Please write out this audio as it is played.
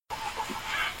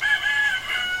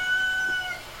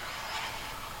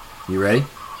You ready?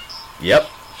 Yep.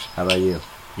 How about you?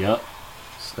 Yep.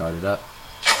 Start it up.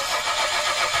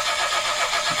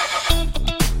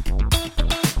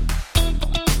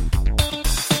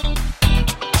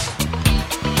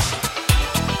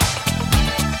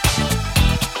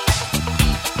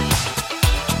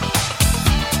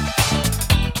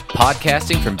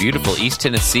 Podcasting from beautiful East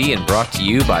Tennessee and brought to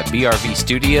you by BRV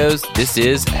Studios, this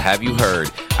is Have You Heard?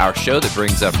 Our show that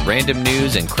brings up random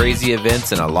news and crazy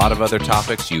events and a lot of other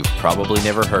topics you've probably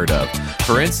never heard of.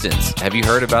 For instance, have you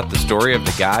heard about the story of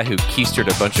the guy who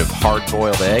keistered a bunch of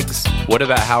hard-boiled eggs? What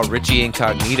about how Richie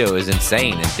Incognito is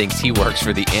insane and thinks he works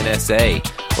for the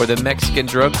NSA? Or the Mexican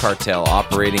drug cartel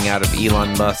operating out of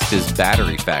Elon Musk's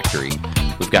battery factory?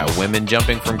 We've got women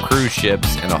jumping from cruise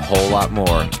ships and a whole lot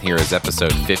more. Here is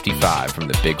episode 55 from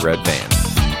the Big Red Van.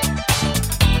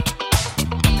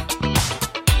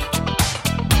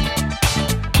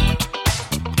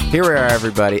 Here we are,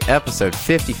 everybody. Episode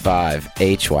 55,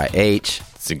 HYH.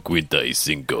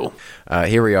 55.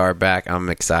 Here we are back. I'm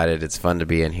excited. It's fun to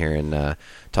be in here and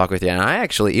talk with you. And I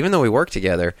actually, even though we work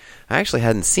together, I actually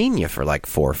hadn't seen you for like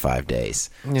 4 or 5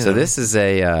 days. Yeah. So this is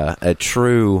a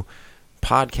true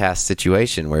podcast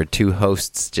situation where two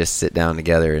hosts just sit down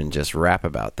together and just rap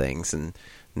about things and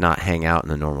not hang out in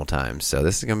the normal times. So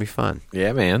this is gonna be fun.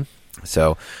 Yeah, man.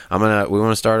 So we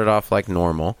want to start it off like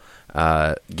normal.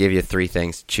 Give you 3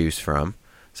 things to choose from.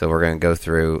 So we're gonna go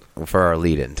through for our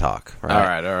lead-in talk.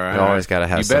 Right? All right. You always gotta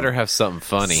have. You better have something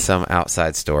funny. Some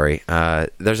outside story.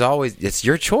 It's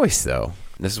your choice though.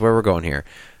 This is where we're going here.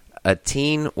 A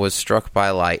teen was struck by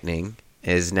lightning.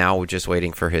 Is now just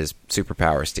waiting for his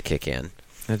superpowers to kick in.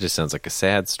 That just sounds like a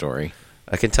sad story.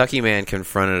 A Kentucky man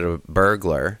confronted a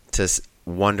burglar to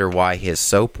wonder why his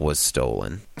soap was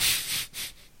stolen.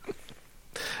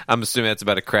 I'm assuming that's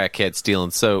about a crackhead stealing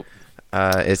soap.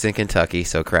 It's in Kentucky,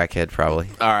 so crackhead probably.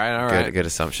 All right. Good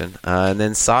assumption. And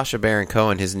then Sacha Baron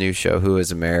Cohen, his new show, Who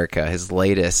is America, his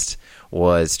latest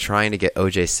was trying to get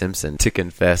O.J. Simpson to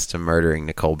confess to murdering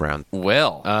Nicole Brown.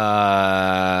 Well,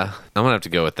 I'm going to have to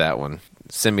go with that one.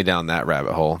 Send me down that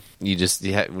rabbit hole.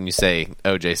 When you say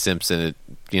O.J. Simpson,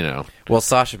 Well,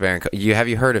 Sacha Baron Cohen, have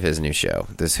you heard of his new show,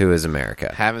 this Who is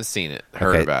America? Haven't seen it.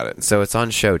 Heard about it. So it's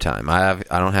on Showtime.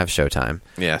 I don't have Showtime.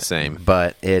 Yeah, same.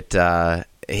 But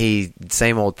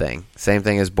same old thing. Same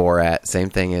thing as Borat. Same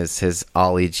thing as his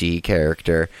Ollie G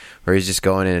character, where he's just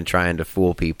going in and trying to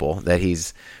fool people that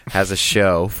has a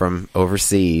show from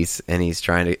overseas, and he's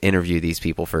trying to interview these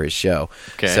people for his show.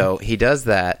 Okay. So he does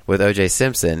that with O.J.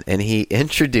 Simpson, and he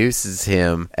introduces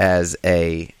him as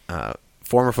a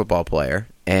former football player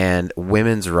and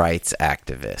women's rights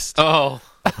activist. Oh.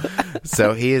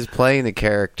 So he is playing the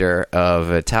character of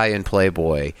Italian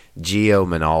playboy Gio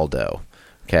Monaldo.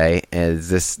 Okay, and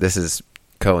this is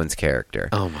Cohen's character.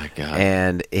 Oh my god!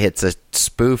 And it's a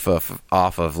spoof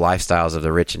off of Lifestyles of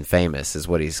the Rich and Famous, is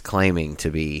what he's claiming to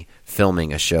be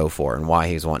filming a show for, and why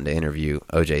he's wanting to interview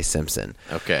O.J. Simpson.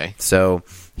 Okay. So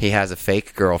he has a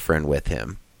fake girlfriend with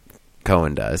him.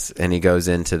 Cohen does, and he goes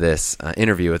into this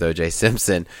interview with O.J.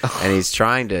 Simpson, and he's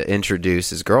trying to introduce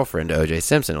his girlfriend to O.J.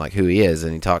 Simpson, like who he is,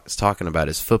 and he's talking about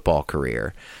his football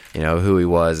career, who he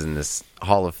was in this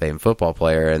Hall of Fame football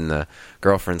player, and the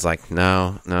girlfriend's like,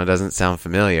 no, it doesn't sound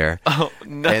familiar. Oh,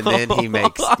 no. And then he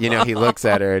makes, he looks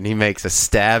at her and he makes a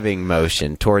stabbing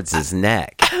motion towards his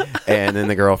neck, and then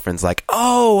the girlfriend's like,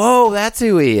 oh, that's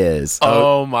who he is.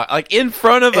 Oh my, like in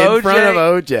front of OJ? In front of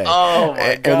OJ. Oh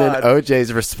my god. And then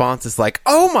OJ's response is like,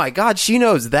 oh my god, she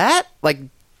knows that? Like,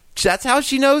 that's how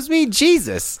she knows me?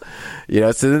 Jesus.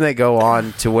 So then they go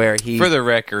on to where he... For the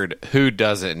record, who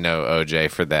doesn't know OJ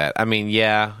for that? I mean,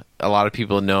 yeah, a lot of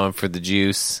people know him for the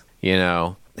juice, his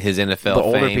NFL fame. The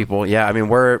older people, yeah. I mean,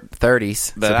 we're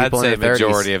 30s. But so I'd say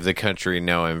majority 30s, of the country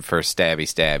know him for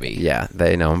stabby. Yeah,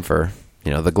 they know him for,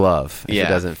 the glove. If it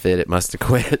doesn't fit, it must have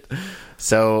quit.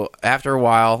 So after a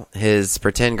while, his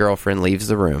pretend girlfriend leaves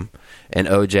the room, and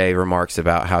OJ remarks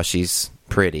about how she's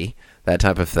pretty, that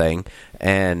type of thing.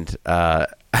 And I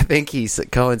think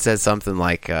Cohen says something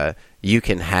like, you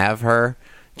can have her,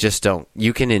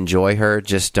 you can enjoy her,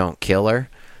 just don't kill her.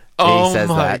 And he says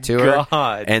that to her.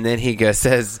 And then he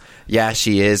says, yeah,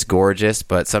 she is gorgeous,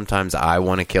 but sometimes I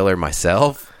want to kill her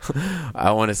myself.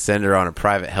 I want to send her on a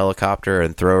private helicopter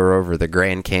and throw her over the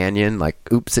Grand Canyon, like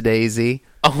oops-a-daisy.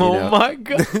 Oh my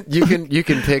god! You can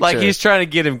picture, like he's trying to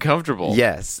get him comfortable.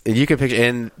 Yes, you can picture,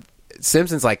 and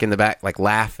Simpson's like in the back, like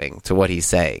laughing to what he's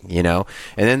saying, and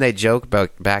then they joke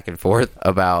back and forth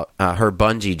about her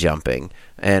bungee jumping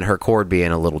and her cord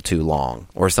being a little too long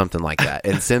or something like that.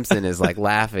 And Simpson is like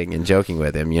laughing and joking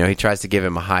with him. He tries to give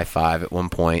him a high five at one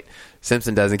point.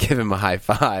 Simpson doesn't give him a high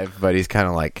five, but he's kind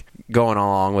of like going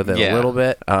along with it a little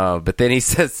bit. But then he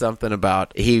says something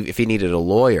about if he needed a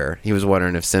lawyer, he was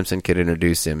wondering if Simpson could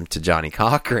introduce him to Johnny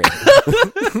Cochran.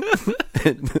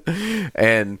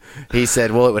 And he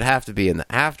said, well, it would have to be in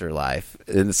the afterlife.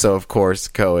 And so, of course,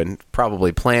 Cohen,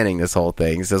 probably planning this whole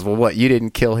thing, says, well, what, you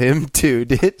didn't kill him too,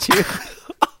 did you?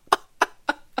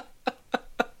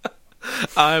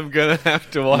 I'm going to have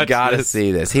to watch You got to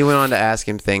see this. He went on to ask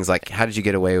him things like, how did you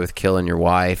get away with killing your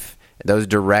wife? Those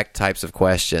direct types of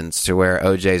questions, to where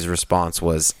OJ's response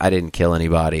was, I didn't kill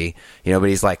anybody. But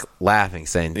he's like laughing,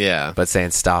 saying,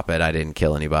 stop it, I didn't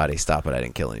kill anybody. Stop it, I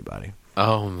didn't kill anybody.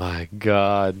 Oh, my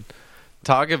God.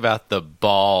 Talk about the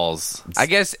balls. I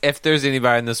guess if there's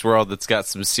anybody in this world that's got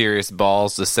some serious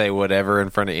balls to say whatever in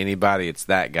front of anybody, it's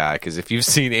that guy. Because if you've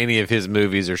seen any of his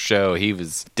movies or show,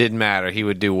 didn't matter. He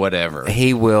would do whatever.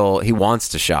 He wants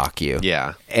to shock you.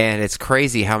 Yeah. And it's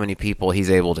crazy how many people he's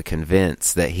able to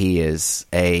convince that he is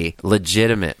a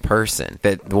legitimate person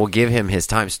that will give him his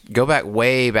time. Go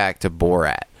way back to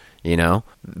Borat.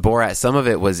 Borat, some of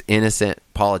it was innocent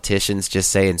politicians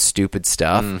just saying stupid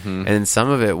stuff, and some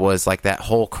of it was like that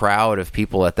whole crowd of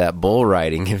people at that bull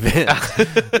riding event.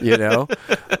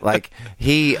 Like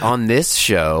on this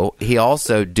show, he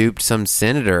also duped some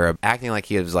senator acting like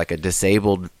he was like a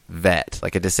disabled vet,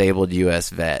 like a disabled U.S.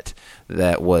 vet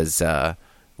that was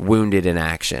wounded in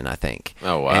action, I think.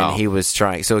 Oh, wow. And he was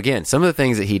trying. So again, some of the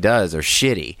things that he does are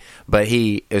shitty, but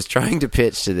he is trying to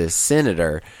pitch to this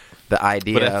senator the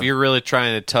idea. But if you're really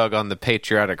trying to tug on the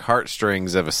patriotic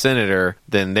heartstrings of a senator,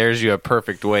 then there's you a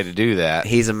perfect way to do that.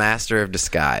 He's a master of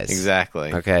disguise.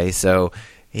 Exactly. Okay, so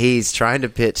he's trying to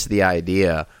pitch the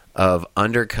idea of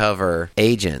undercover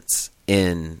agents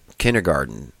in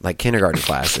kindergarten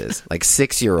classes, like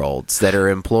 6-year-olds that are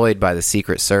employed by the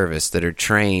Secret Service that are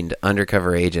trained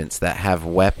undercover agents that have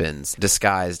weapons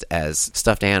disguised as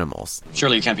stuffed animals.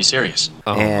 Surely you can't be serious.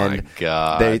 Oh, my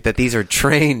God. That these are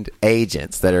trained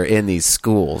agents that are in these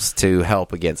schools to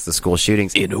help against the school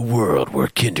shootings. In a world where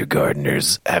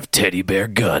kindergartners have teddy bear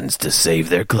guns to save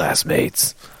their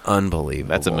classmates. Unbelievable.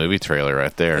 That's a movie trailer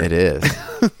right there. It is.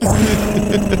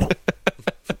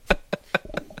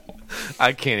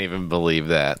 I can't even believe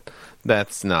that.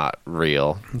 That's not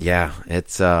real. Yeah,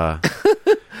 it's I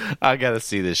gotta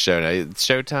see this show now. It's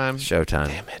Showtime? Showtime.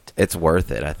 Damn it. It's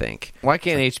worth it, I think. Why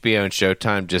can't HBO and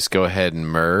Showtime just go ahead and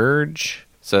merge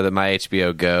so that my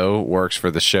HBO Go works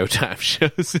for the Showtime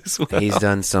shows as well? He's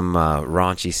done some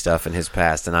raunchy stuff in his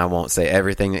past, and I won't say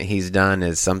everything that he's done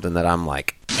is something that I'm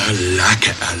like, I like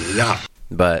it a lot.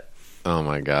 But oh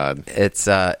my God. It's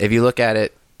if you look at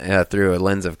it through a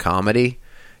lens of comedy,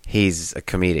 he's a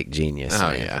comedic genius. Oh,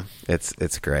 man. yeah.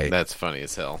 It's great. That's funny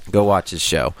as hell. Go watch his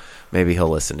show. Maybe he'll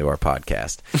listen to our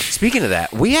podcast. Speaking of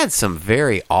that, we had some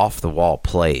very off-the-wall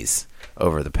plays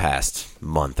over the past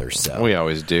month or so. We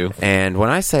always do. And when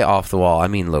I say off-the-wall, I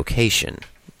mean location.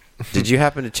 Did you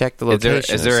happen to check the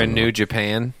location? Is there a new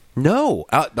Japan? No.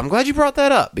 I'm glad you brought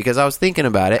that up because I was thinking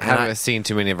about it. I haven't seen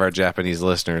too many of our Japanese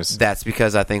listeners. That's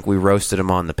because I think we roasted them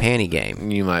on the panty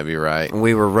game. You might be right.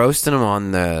 We were roasting them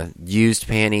on the used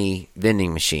panty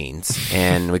vending machines,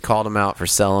 and we called them out for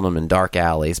selling them in dark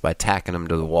alleys by tacking them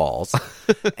to the walls.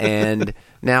 And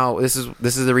now this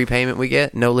is the repayment we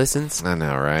get. No listens. I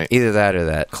know, right? Either that or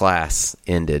that class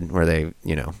ended where they,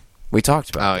 we talked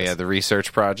about this. Yeah, the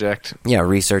research project. Yeah,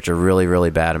 research a really, really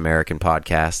bad American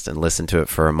podcast and listen to it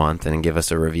for a month and give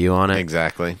us a review on it.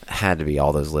 Exactly. Had to be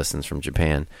all those listens from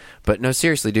Japan. But no,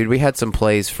 seriously, dude, we had some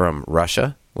plays from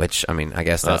Russia, which, I mean, I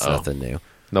guess that's nothing new.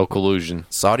 No collusion.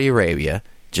 Saudi Arabia,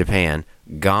 Japan,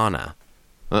 Ghana.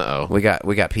 Uh-oh. We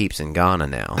got peeps in Ghana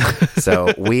now.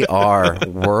 So we are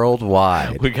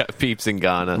worldwide. We got peeps in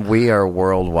Ghana. We are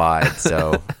worldwide.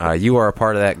 So you are a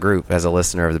part of that group as a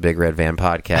listener of the Big Red Van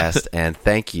podcast, and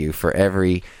thank you for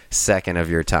every second of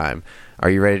your time. Are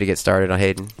you ready to get started on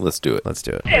Hayden? Let's do it. Let's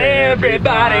do it.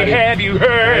 Everybody, have you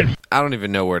heard? I don't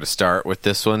even know where to start with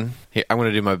this one. Here, I'm going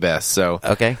to do my best. So,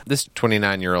 okay. This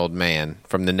 29-year-old man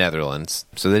from the Netherlands.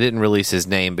 So they didn't release his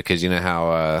name because you know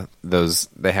how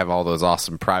they have all those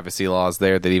awesome privacy laws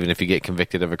there that even if you get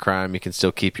convicted of a crime, you can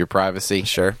still keep your privacy.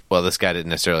 Sure. Well, this guy didn't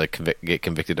necessarily get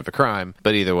convicted of a crime,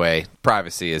 but either way,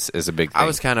 privacy is a big thing. I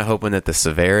was kind of hoping that the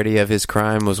severity of his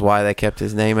crime was why they kept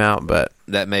his name out, but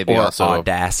that may be or also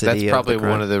audacity. That's probably of the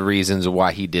crime. one of the reasons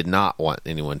why he did not want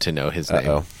anyone to know his name.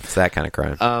 Uh-oh. It's that kind of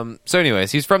crime. So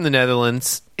anyways, he's from the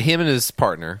Netherlands. Him and his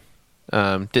partner,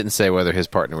 didn't say whether his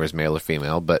partner was male or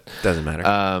female, but doesn't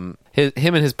matter.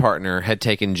 him and his partner had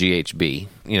taken GHB,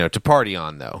 to party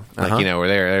on, though. Like, where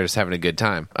they're just having a good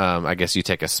time. I guess you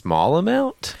take a small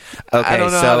amount. Okay, I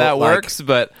don't know how that works,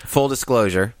 but full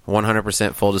disclosure,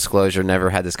 100% full disclosure. Never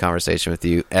had this conversation with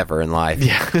you ever in life.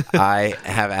 Yeah. I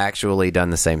have actually done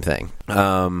the same thing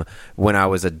when I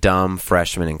was a dumb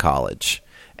freshman in college.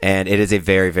 And it is a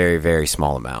very, very, very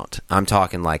small amount. I'm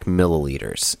talking like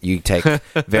milliliters. You take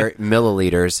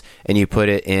milliliters and you put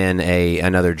it in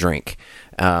another drink.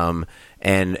 And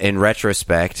in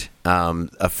retrospect,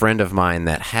 a friend of mine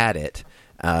that had it,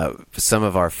 some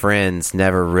of our friends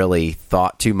never really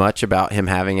thought too much about him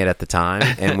having it at the time,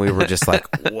 and we were just like,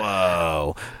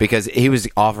 whoa, because he was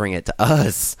offering it to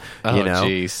us,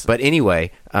 Geez. But anyway,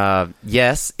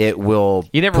 yes, it will.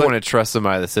 You never want to trust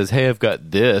somebody that says, hey, I've got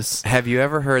this. Have you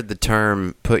ever heard the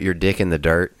term put your dick in the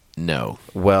dirt? No.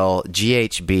 Well,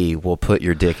 GHB will put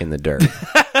your dick in the dirt.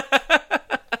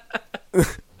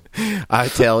 I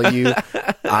tell you,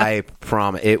 I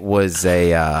promise. It was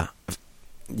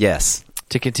yes.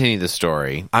 To continue the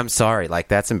story, I'm sorry, like,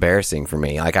 that's embarrassing for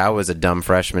me. Like, I was a dumb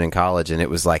freshman in college, and it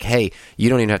was like, hey, you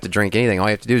don't even have to drink anything. All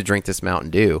you have to do is drink this Mountain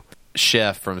Dew.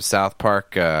 Chef from South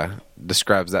Park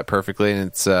describes that perfectly, and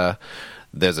it's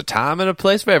there's a time and a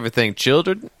place for everything,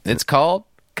 children. It's called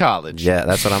college. Yeah,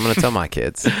 that's what I'm going to tell my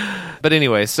kids. But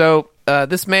anyway, so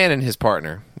this man and his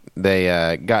partner,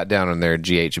 they got down on their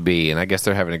GHB, and I guess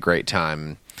they're having a great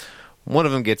time. One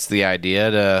of them gets the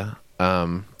idea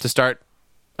to start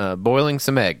boiling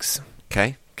some eggs.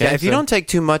 Okay. Yeah, if you don't take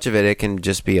too much of it, it can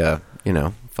just be a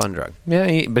fun drug.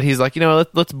 Yeah, but he's like,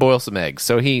 let's boil some eggs.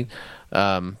 So he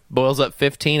boils up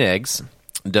 15 eggs.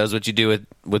 Does what you do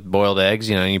with boiled eggs.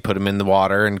 You put them in the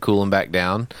water and cool them back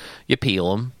down. You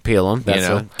peel them. That's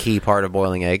a key part of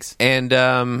boiling eggs. And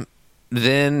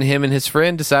then him and his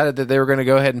friend decided that they were going to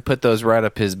go ahead and put those right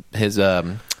up his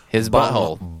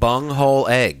butthole. Bunghole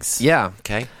eggs. Yeah.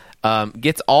 Okay.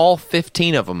 Gets all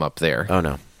 15 of them up there. Oh,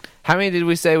 no. How many did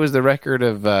we say was the record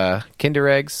of Kinder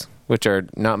eggs, which are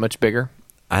not much bigger?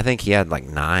 I think he had like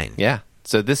 9. Yeah.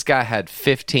 So this guy had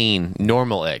 15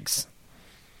 normal eggs.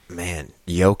 Man,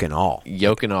 yolk and all.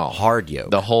 Yolk and all. Hard yolk.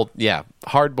 The whole,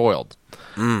 hard boiled.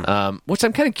 Which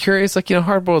I'm kind of curious,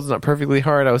 hard boiled is not perfectly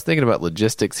hard. I was thinking about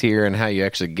logistics here and how you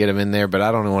actually get them in there, but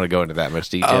I don't want to go into that much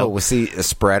detail. Oh, was he a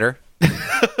spreader?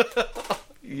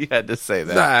 You had to say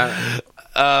that.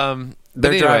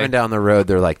 They're driving down the road.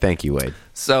 They're like, thank you, Wade.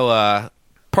 So,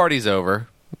 party's over.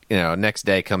 Next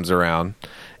day comes around,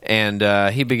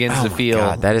 and he begins to feel...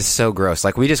 God, that is so gross.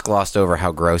 Like, we just glossed over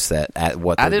how gross that... I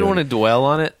didn't want to dwell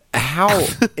on it. How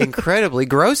incredibly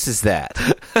gross is that?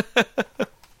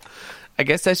 I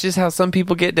guess that's just how some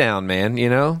people get down, man, You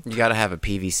got to have a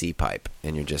PVC pipe,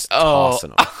 and you're just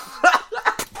tossing them.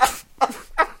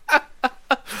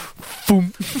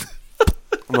 I'm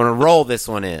going to roll this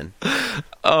one in.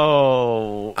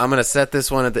 Oh. I'm going to set this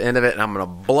one at the end of it, and I'm going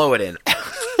to blow it in.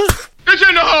 It's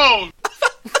in the hole!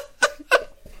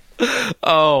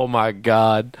 Oh, my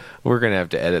God. We're going to have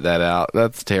to edit that out.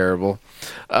 That's terrible.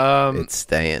 It's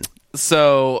staying.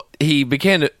 So he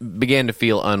began to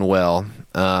feel unwell.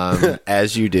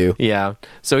 As you do. Yeah.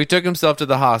 So he took himself to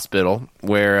the hospital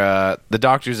where the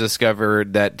doctors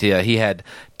discovered that he had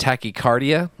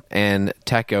tachycardia and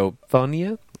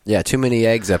tachophonia. Yeah, too many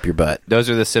eggs up your butt. Those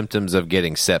are the symptoms of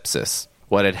getting sepsis.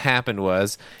 What had happened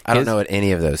was... I don't know what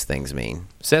any of those things mean.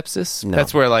 Sepsis? No.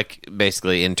 That's where,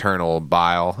 basically internal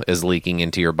bile is leaking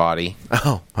into your body.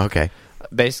 Oh, okay.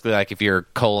 Basically, if your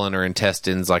colon or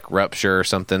intestines, rupture or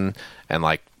something,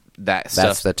 and, that stuff...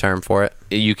 That's the term for it?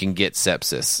 You can get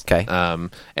sepsis. Okay.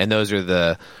 And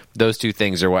those two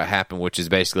things are what happen, which is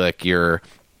basically, your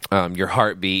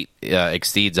heartbeat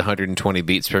exceeds 120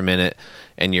 beats per minute,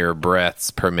 and your breaths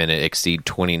per minute exceed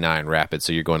 29 rapid.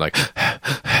 So you're going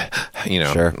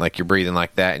sure. You're breathing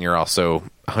like that, and you're also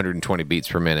 120 beats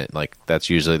per minute. That's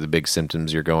usually the big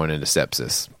symptoms you're going into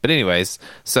sepsis. But anyways,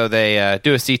 so they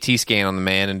do a CT scan on the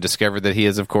man and discovered that he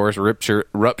has, of course,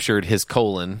 ruptured his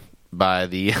colon by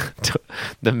the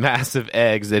massive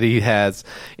eggs that he has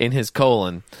in his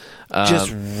colon.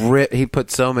 He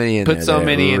put so many in there. Put so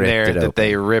many in there that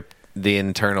they ripped the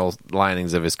internal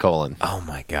linings of his colon. Oh,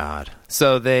 my God.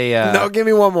 So they... No, give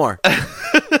me one more.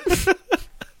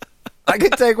 I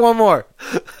could take one more.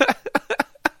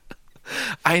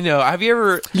 I know. Have you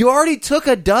ever... You already took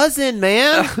a dozen,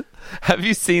 man. Have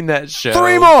you seen that show?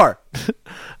 3 more.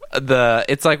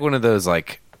 It's like one of those,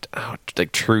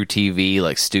 True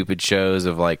TV, stupid shows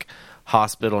of,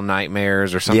 hospital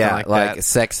nightmares or something like that. Like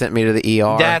Sex Sent Me to the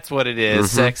ER. That's what it is.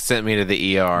 Mm-hmm. Sex Sent Me to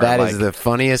the ER. That is the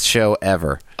funniest show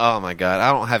ever. Oh my god!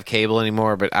 I don't have cable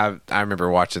anymore, but I remember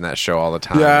watching that show all the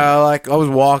time. Yeah, like I was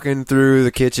walking through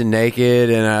the kitchen naked,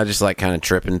 and I just like kind of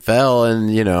tripped and fell, and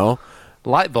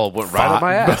light bulb went right up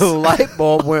my ass. The light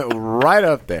bulb went right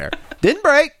up there. Didn't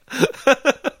break.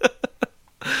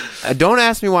 Don't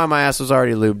ask me why my ass was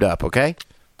already lubed up. Okay.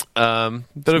 But of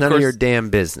none course, of your damn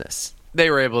business. They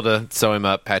were able to sew him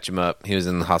up, patch him up. He was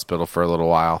in the hospital for a little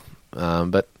while,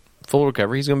 but full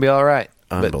recovery. He's going to be all right.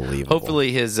 Unbelievable. But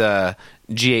hopefully his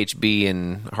GHB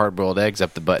and hard-boiled eggs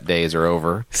up the butt days are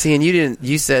over. See, and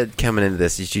you said coming into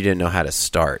this that you didn't know how to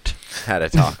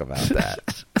talk about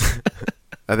that.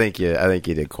 I think you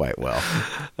did quite well.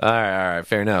 All right,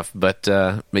 fair enough. But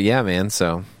yeah, man.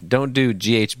 So don't do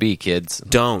GHB, kids.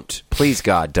 Don't, please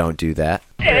God, don't do that.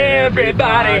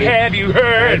 Everybody, have you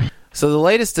heard? So the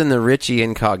latest in the Richie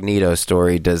Incognito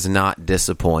story does not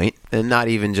disappoint, and not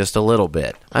even just a little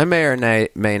bit. I may or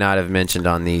may not have mentioned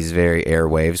on these very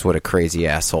airwaves what a crazy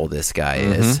asshole this guy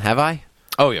is. Have I?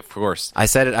 Oh yeah, of course. I've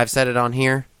said it on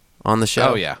here on the show.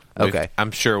 Oh yeah. Okay.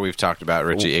 I'm sure we've talked about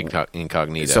Richie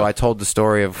Incognito. So I told the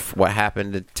story of what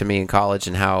happened to me in college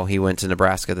and how he went to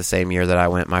Nebraska the same year that I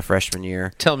went my freshman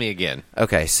year. Tell me again.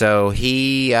 Okay, so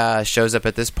he shows up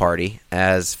at this party,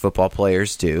 as football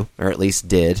players do, or at least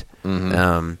did,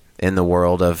 in the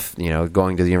world of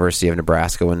going to the University of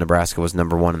Nebraska when Nebraska was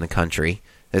number 1 in the country.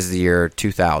 This is the year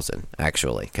 2000,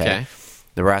 actually. Okay.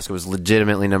 Nebraska was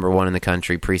legitimately number 1 in the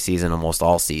country preseason, almost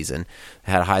all season.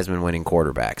 Had a Heisman-winning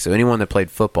quarterback. So anyone that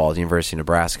played football at the University of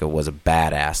Nebraska was a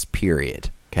badass, period.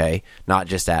 Okay? Not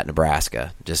just at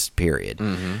Nebraska, just period.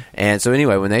 And so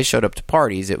anyway, when they showed up to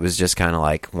parties, it was just kind of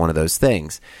like one of those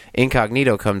things.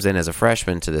 Incognito comes in as a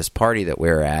freshman to this party that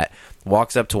we're at,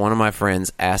 walks up to one of my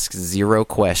friends, asks 0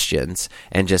 questions,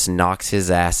 and just knocks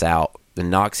his ass out and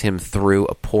knocks him through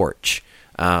a porch.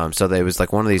 So there was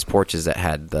like one of these porches that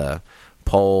had the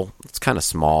pole. It's kind of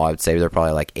small. I would say they're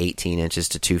probably like 18 inches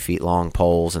to 2 feet long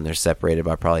poles, and they're separated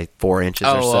by probably 4 inches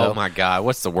or so. Oh my god,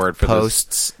 what's the word for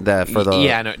posts?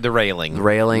 The railing,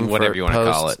 whatever you want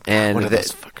to call it. And what are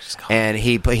those fuckers called? And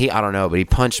he I don't know, but he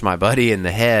punched my buddy in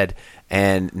the head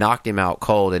and knocked him out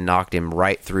cold and knocked him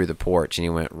right through the porch, and he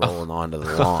went rolling onto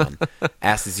the lawn.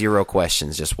 Asked 0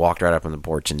 questions, just walked right up on the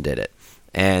porch and did it.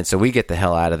 And so we get the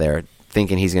hell out of there,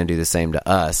 thinking he's going to do the same to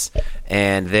us.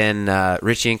 And then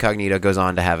Richie Incognito goes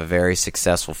on to have a very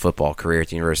successful football career at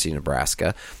the University of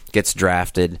Nebraska, gets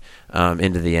drafted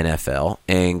into the NFL,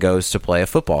 and goes to play a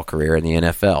football career in the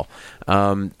NFL.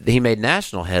 He made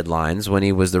national headlines when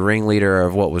he was the ringleader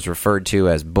of what was referred to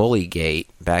as Bullygate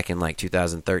back in like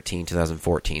 2013,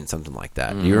 2014, something like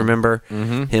that. Do you remember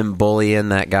him bullying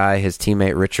that guy, his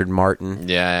teammate Richard Martin,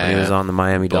 when he was on the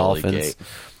Miami Dolphins?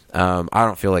 I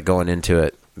don't feel like going into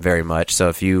it very much. So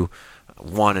if you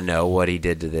want to know what he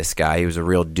did to this guy, he was a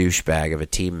real douchebag of a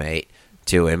teammate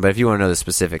to him. But if you want to know the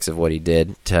specifics of what he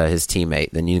did to his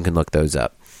teammate, then you can look those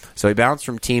up. So he bounced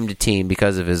from team to team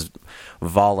because of his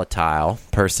volatile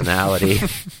personality.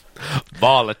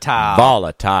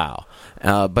 Volatile.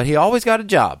 But he always got a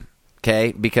job,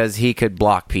 okay, because he could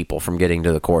block people from getting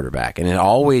to the quarterback. And it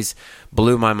always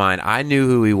blew my mind. I knew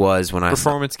who he was when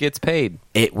Performance gets paid.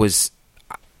 It was...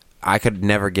 I could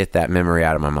never get that memory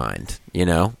out of my mind,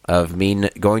 of me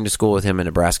going to school with him in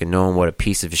Nebraska, knowing what a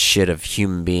piece of shit of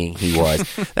human being he was.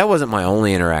 That wasn't my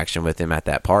only interaction with him at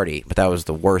that party, but that was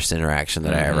the worst interaction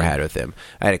that I ever had with him.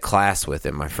 I had a class with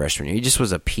him my freshman year. He just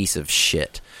was a piece of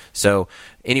shit. So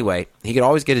anyway, he could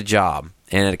always get a job,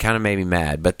 and it kind of made me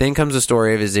mad. But then comes the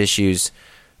story of his issues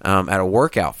at a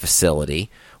workout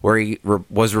facility, where he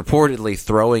was reportedly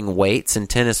throwing weights and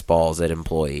tennis balls at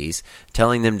employees,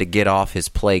 telling them to get off his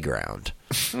playground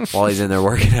while he's in there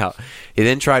working out. He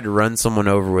then tried to run someone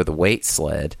over with a weight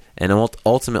sled and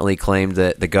ultimately claimed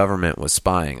that the government was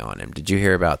spying on him. Did you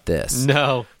hear about this?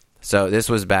 No. So this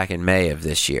was back in May of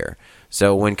this year.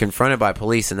 So when confronted by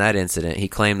police in that incident, he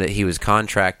claimed that he was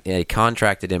a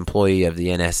contracted employee of the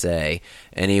NSA,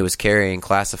 and he was carrying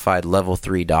classified Level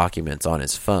 3 documents on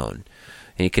his phone.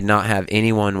 He could not have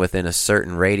anyone within a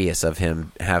certain radius of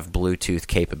him have Bluetooth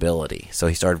capability. So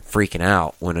he started freaking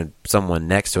out when someone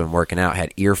next to him working out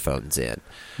had earphones in.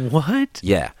 What?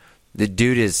 Yeah. The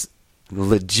dude is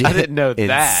legit I didn't know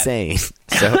that. Insane.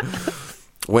 So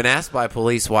when asked by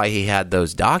police why he had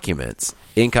those documents,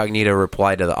 Incognito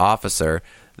replied to the officer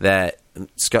that,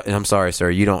 "I'm sorry,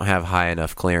 sir, you don't have high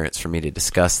enough clearance for me to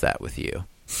discuss that with you."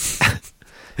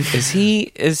 Is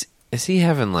he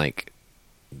having like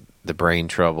the brain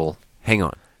trouble? Hang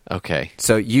on. Okay.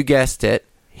 So you guessed it.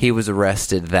 He was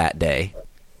arrested that day.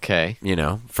 Okay.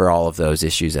 For all of those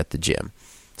issues at the gym.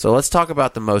 So let's talk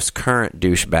about the most current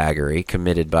douchebaggery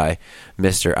committed by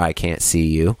Mr. I Can't See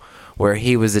You, where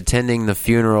he was attending the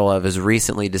funeral of his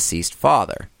recently deceased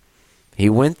father. He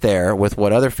went there with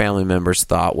what other family members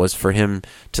thought was for him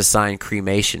to sign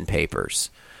cremation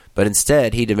papers, but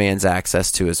instead he demands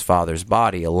access to his father's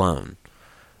body alone.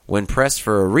 When pressed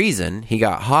for a reason, he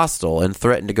got hostile and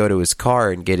threatened to go to his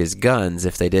car and get his guns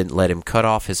if they didn't let him cut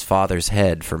off his father's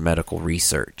head for medical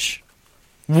research.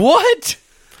 What?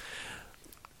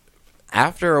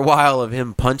 After a while of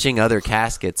him punching other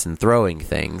caskets and throwing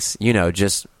things,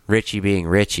 just Richie being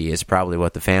Richie is probably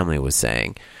what the family was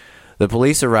saying. The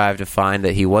police arrived to find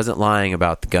that he wasn't lying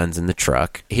about the guns in the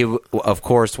truck. He, of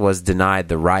course, was denied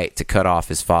the right to cut off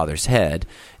his father's head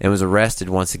and was arrested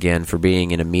once again for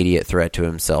being an immediate threat to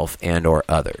himself and or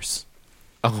others.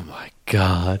 Oh, my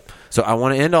God. So I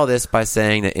want to end all this by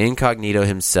saying that Incognito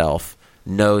himself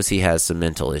knows he has some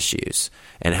mental issues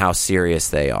and how serious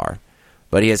they are.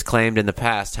 But he has claimed in the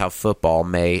past how football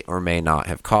may or may not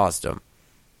have caused him,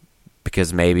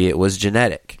 because maybe it was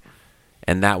genetic.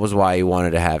 And that was why he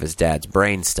wanted to have his dad's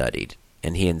brain studied.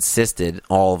 And he insisted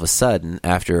all of a sudden,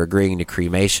 after agreeing to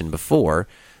cremation before,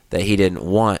 that he didn't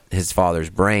want his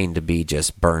father's brain to be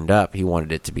just burned up. He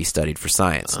wanted it to be studied for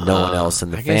science. No one else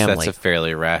in the family guess that's a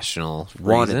fairly rational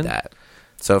wanted reason. that.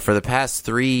 So for the past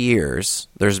 3 years,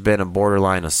 there's been a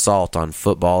borderline assault on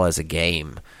football as a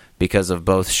game, because of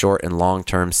both short and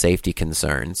long-term safety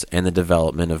concerns, and the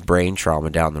development of brain trauma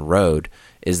down the road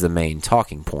is the main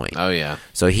talking point. Oh, yeah.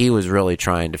 So he was really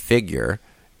trying to figure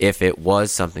if it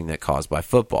was something that caused by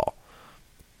football.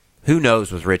 Who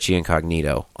knows with Richie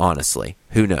Incognito, honestly?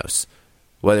 Who knows?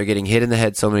 Whether getting hit in the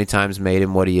head so many times made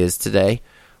him what he is today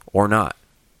or not.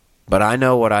 But I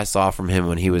know what I saw from him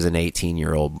when he was an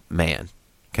 18-year-old man,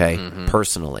 okay? Mm-hmm.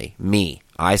 Personally, me,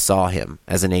 I saw him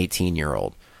as an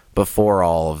 18-year-old. Before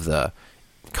all of the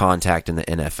contact in the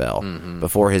NFL,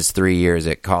 before his 3 years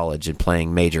at college and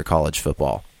playing major college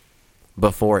football,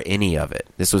 before any of it.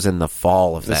 This was in the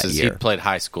fall of that year. He played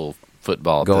high school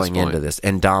football going into this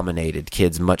and dominated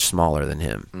kids much smaller than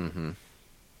him. Mm-hmm.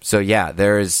 So, yeah,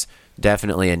 there is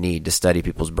definitely a need to study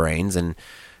people's brains, and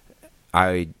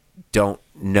I don't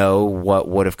know what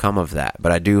would have come of that,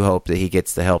 but I do hope that he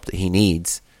gets the help that he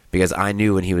needs, because I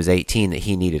knew when he was 18 that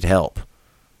he needed help.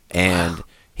 And... Wow.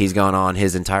 He's gone on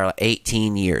his entire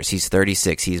 18 years. He's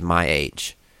 36. He's my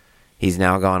age. He's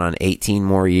now gone on 18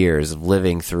 more years of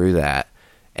living through that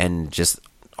and just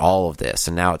all of this.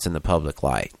 And now it's in the public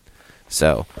light.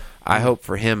 So I hope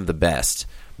for him the best.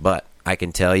 But I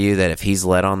can tell you that if he's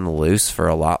let on the loose for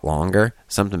a lot longer,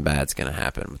 something bad's going to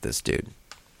happen with this dude.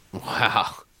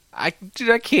 Wow. I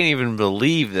can't even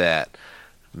believe that.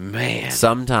 Man.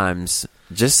 Sometimes,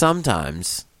 just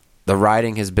sometimes... the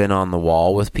writing has been on the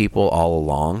wall with people all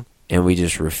along, and we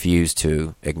just refuse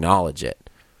to acknowledge it.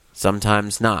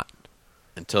 Sometimes not.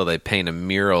 Until they paint a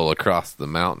mural across the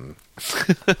mountain.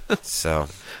 So,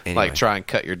 anyway. Like try and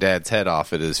cut your dad's head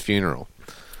off at his funeral.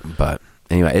 But,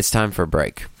 anyway, it's time for a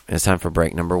break. It's time for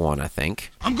break number 1, I think.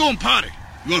 I'm going potty.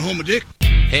 You want to hold my dick?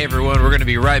 Hey everyone, we're going to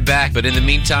be right back, but in the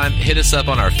meantime, hit us up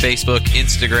on our Facebook,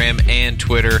 Instagram, and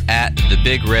Twitter at The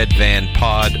Big Red Van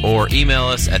Pod, or email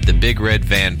us at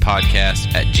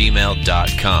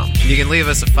thebigredvanpodcast@gmail.com. You can leave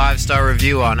us a 5-star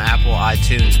review on Apple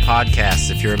iTunes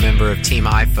Podcasts if you're a member of Team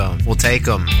iPhone. We'll take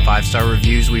them. 5-star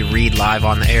reviews we read live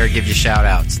on the air, give you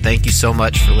shout-outs. Thank you so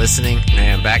much for listening,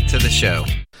 and back to the show.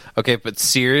 Okay, but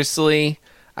seriously,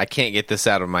 I can't get this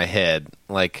out of my head.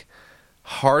 Like...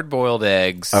 hard-boiled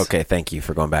eggs. Okay, thank you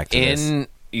for going back to this. In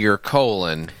your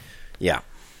colon. Yeah.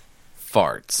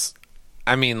 Farts.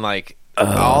 I mean, like,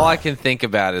 all I can think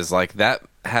about is, like, that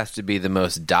has to be the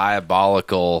most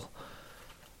diabolical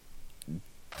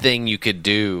thing you could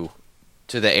do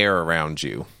to the air around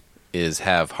you, is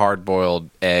have hard-boiled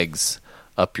eggs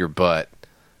up your butt.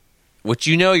 Which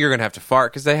you know you're going to have to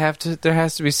fart, because there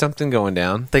has to be something going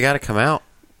down. They got to come out.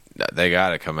 They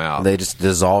got to come out. They just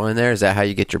dissolve in there? Is that how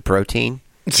you get your protein?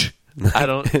 I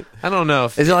don't know.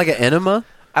 Is it like an enema?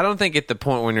 I don't think at the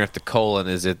point when you're at the colon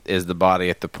is the body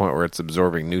at the point where it's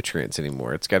absorbing nutrients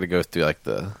anymore. It's got to go through like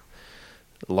the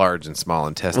large and small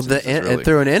intestines. Well, and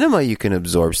through an enema you can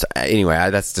absorb. Anyway,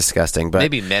 that's disgusting. But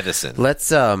maybe medicine. Let's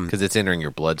because it's entering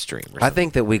your bloodstream. I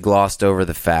think that we glossed over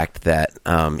the fact that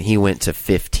he went to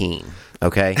 15.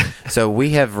 Okay, so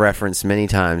we have referenced many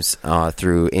times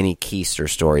through any Keister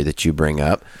story that you bring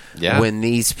up. Yeah. When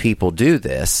these people do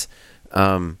this,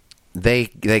 they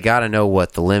got to know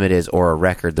what the limit is or a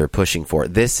record they're pushing for.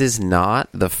 This is not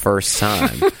the first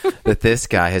time that this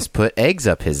guy has put eggs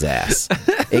up his ass.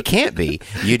 It can't be.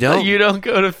 You don't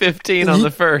go to 15 on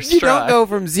the first you try. don't go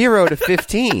from 0 to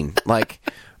 15. Like,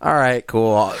 all right,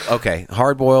 cool. Okay,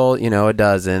 hard boil, a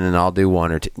dozen, and I'll do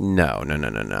 1 or 2.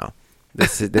 No.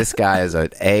 This guy is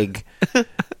an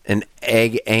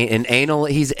anal.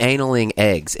 He's analing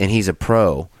eggs, and he's a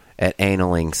pro at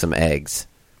analing some eggs.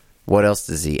 What else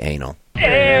does he anal?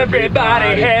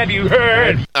 Everybody, have you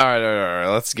heard? All right.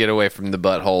 Let's get away from the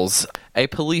buttholes. A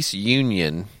police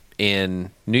union in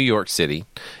New York City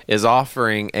is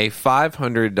offering a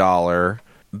 $500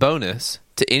 bonus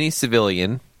to any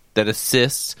civilian that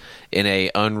assists in a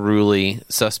unruly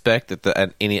suspect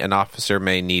that an officer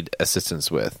may need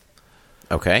assistance with.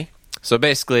 Okay. So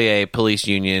basically a police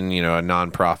union, a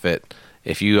nonprofit,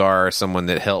 if you are someone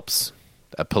that helps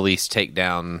a police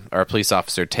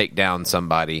officer take down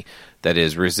somebody that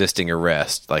is resisting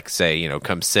arrest, like say,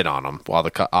 come sit on them while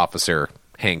the officer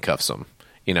handcuffs them.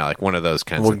 Like one of those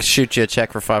kinds We'll shoot you a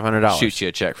check for $500. Shoot you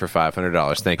a check for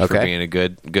 $500. Thank you for being a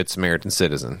good Samaritan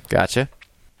citizen. Gotcha.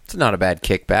 It's not a bad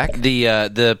kickback.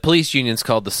 The police union's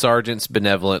called the Sergeants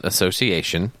Benevolent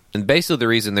Association. And basically the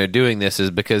reason they're doing this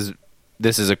is because,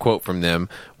 this is a quote from them,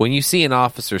 when you see an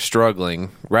officer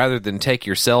struggling, rather than take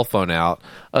your cell phone out,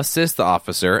 assist the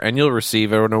officer and you'll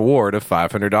receive an award of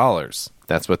 $500.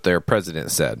 That's what their president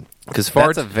said.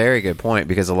 That's a very good point,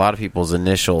 because a lot of people's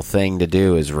initial thing to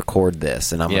do is record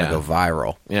this, and I'm going to go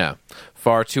viral. Yeah.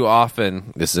 Far too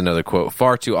often, this is another quote,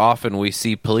 far too often we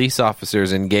see police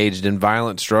officers engaged in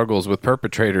violent struggles with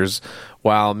perpetrators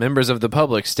while members of the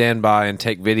public stand by and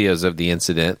take videos of the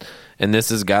incident, and this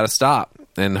has got to stop.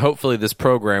 And hopefully this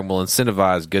program will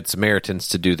incentivize Good Samaritans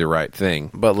to do the right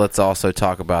thing. But let's also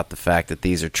talk about the fact that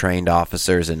these are trained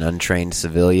officers and untrained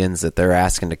civilians that they're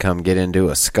asking to come get into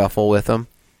a scuffle with them.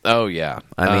 Oh, yeah.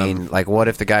 I mean, like, what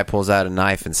if the guy pulls out a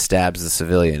knife and stabs the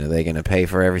civilian? Are they going to pay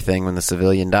for everything when the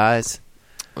civilian dies?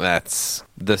 That's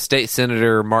the state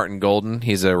senator, Martin Golden.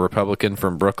 He's a Republican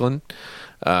from Brooklyn.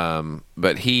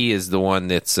 But he is the one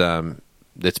that's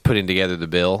putting together the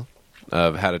bill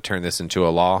of how to turn this into a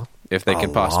law. If they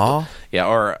can possibly,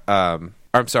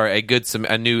 a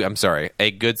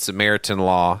Good Samaritan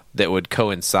law that would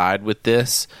coincide with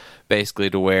this, basically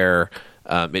to where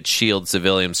it shields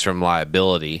civilians from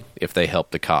liability if they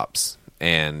help the cops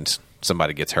and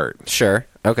somebody gets hurt. Sure.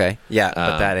 Okay. Yeah,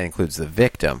 but that includes the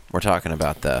victim. We're talking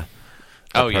about the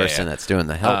person that's doing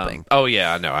the helping.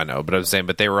 I know. But I'm saying,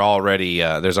 but they were already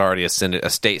there's already a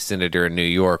state senator in New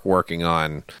York working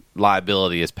on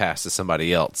liability as passed to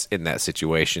somebody else in that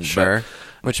situation. Sure,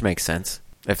 which makes sense.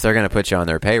 If they're going to put you on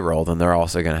their payroll, then they're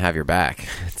also going to have your back.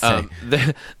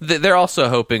 They're also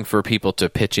hoping for people to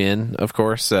pitch in, of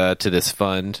course, to this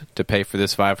fund to pay for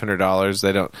this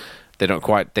 $500. They don't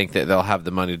quite think that they'll have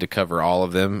the money to cover all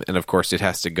of them, and of course, it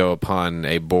has to go upon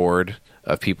a board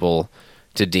of people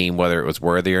to deem whether it was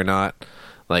worthy or not.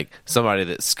 Like somebody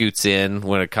that scoots in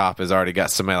when a cop has already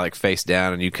got somebody like face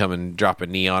down, and you come and drop a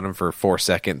knee on them for 4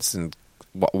 seconds, and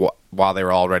while they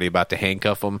were already about to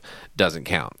handcuff them, doesn't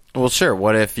count. Well, sure.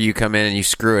 What if you come in and you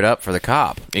screw it up for the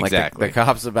cop? Exactly. Like the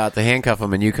cop's about to handcuff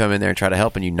him, and you come in there and try to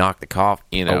help, and you knock the cop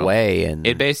away. And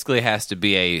it basically has to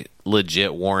be a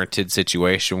legit warranted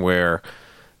situation where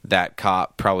that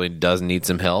cop probably does need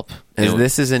some help.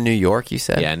 This is in New York, you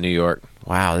said? Yeah, New York.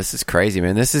 Wow, this is crazy,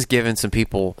 man. This is giving some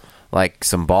people like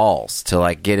some balls to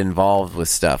like get involved with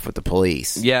stuff with the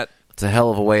police. Yeah. It's a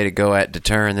hell of a way to go at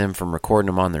deterring them from recording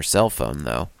them on their cell phone,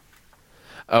 though.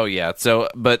 Oh, yeah. So,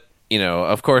 but,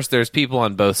 of course, there's people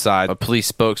on both sides. A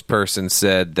police spokesperson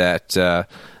said that the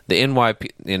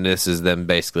NYPD, and this is them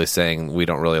basically saying we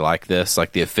don't really like this,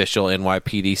 like the official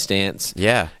NYPD stance.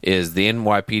 Yeah. Is the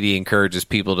NYPD encourages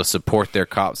people to support their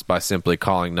cops by simply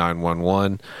calling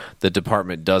 911. The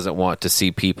department doesn't want to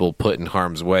see people put in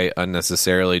harm's way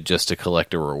unnecessarily just to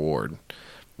collect a reward,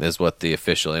 is what the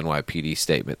official NYPD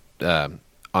statement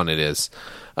on it is.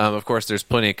 Of course, there's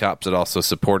plenty of cops that also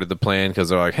supported the plan because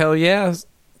they're like, hell yeah,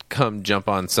 come jump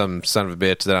on some son of a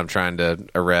bitch that I'm trying to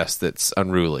arrest that's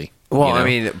unruly. Well, I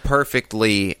mean,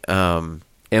 perfectly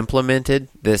implemented,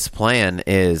 this plan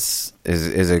is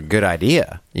a good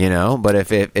idea, But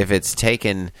if it's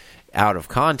taken out of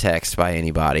context by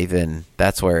anybody, then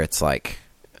that's where it's like,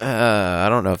 I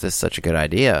don't know if this is such a good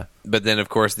idea. But then, of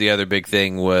course, the other big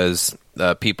thing was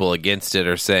people against it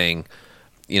are saying,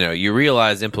 you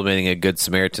realize implementing a Good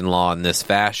Samaritan law in this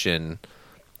fashion,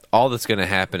 all that's going to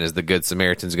happen is the Good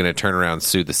Samaritan's going to turn around and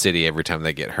sue the city every time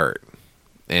they get hurt.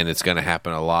 And it's going to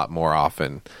happen a lot more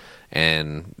often,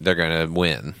 and they're going to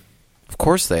win. Of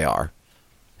course they are.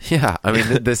 Yeah, I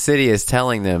mean, the city is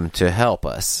telling them to help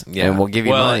us, and we'll give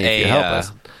you money if you help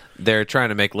us. They're trying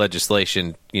to make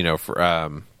legislation,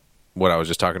 for what I was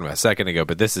just talking about a second ago,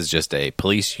 but this is just a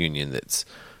police union that's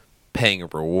paying a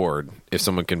reward if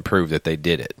someone can prove that they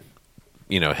did it,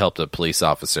 helped a police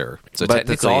officer. So but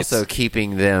it's also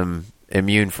keeping them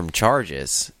immune from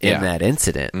charges in that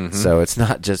incident. Mm-hmm. So it's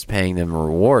not just paying them a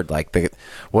reward. Like,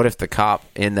 what if the cop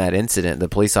in that incident, the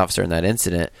police officer in that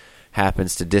incident,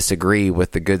 happens to disagree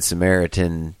with the Good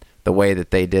Samaritan, the way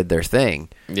that they did their thing?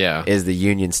 Yeah. Is the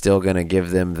union still going to give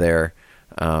them their,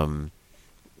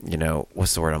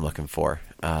 what's the word I'm looking for?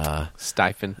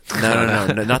 Stipend? No,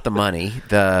 not the money.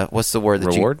 What's the word?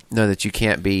 Reward? That you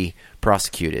can't be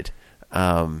prosecuted.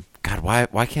 God,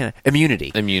 why can't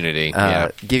immunity? Immunity,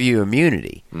 give you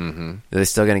immunity. Mm-hmm. Are they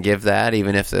still going to give that,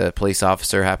 even if the police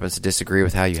officer happens to disagree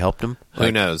with how you helped them?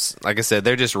 Who knows? Like I said,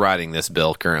 they're just writing this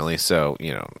bill currently, so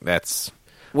that's.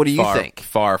 What do you think?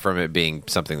 Far from it being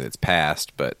something that's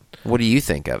passed, but what do you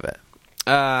think of it?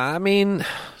 I mean,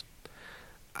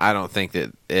 I don't think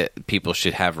that people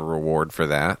should have a reward for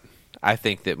that. I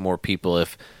think that more people,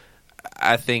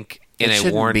 I think in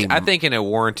a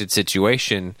warranted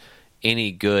situation,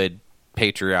 any good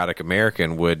patriotic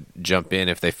American would jump in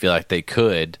if they feel like they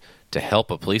could to help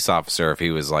a police officer if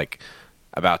he was like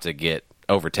about to get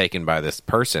overtaken by this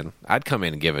person. I'd come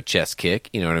in and give a chest kick.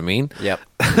 You know what I mean? Yep.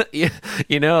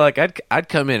 I'd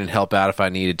come in and help out if I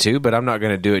needed to, but I'm not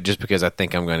going to do it just because I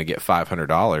think I'm going to get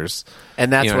 $500.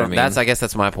 And that's what I mean? I guess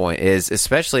that's my point. Is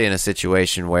especially in a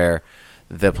situation where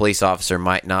the police officer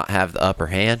might not have the upper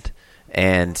hand,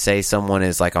 and say someone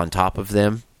is like on top of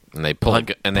them. And they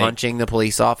punching the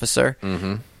police officer.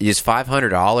 Mm-hmm. Is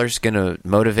 $500 going to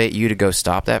motivate you to go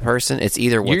stop that person? It's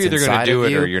either what's you're either inside do of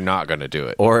it you, or you're not going to do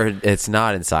it, or it's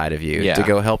not inside of you to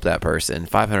go help that person.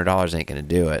 $500 ain't going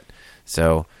to do it.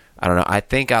 So I don't know. I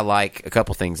think I like a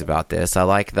couple things about this. I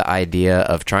like the idea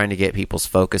of trying to get people's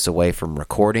focus away from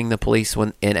recording the police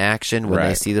when in action, when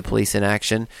they see the police in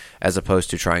action, as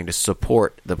opposed to trying to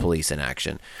support the police in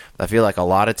action. I feel like a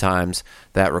lot of times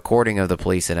that recording of the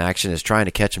police in action is trying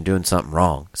to catch them doing something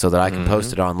wrong so that I can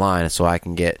post it online so I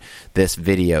can get this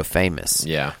video famous.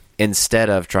 Yeah.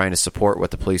 Instead of trying to support what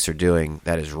the police are doing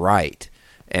that is right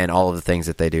and all of the things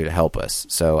that they do to help us.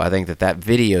 So I think that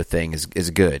video thing is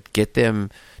good. Get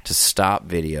them to stop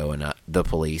videoing the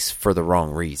police for the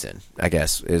wrong reason, I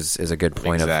guess, is a good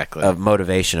point of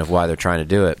motivation of why they're trying to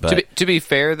do it. But to be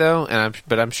fair, though,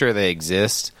 but I'm sure they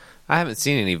exist, I haven't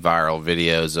seen any viral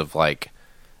videos of, like,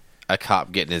 a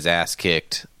cop getting his ass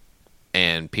kicked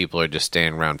and people are just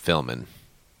standing around filming.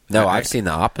 No, I've seen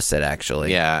the opposite,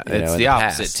 actually. Yeah, it's the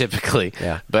opposite, typically.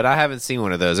 Yeah. But I haven't seen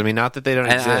one of those. I mean, not that they don't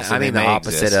exist. I mean the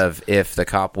opposite of if the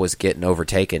cop was getting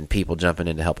overtaken, people jumping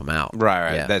in to help him out.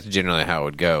 Right. Yeah. That's generally how it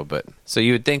would go. But so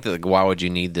you would think that, like, why would you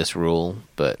need this rule?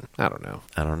 But I don't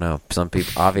know. Some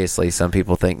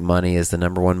people think money is the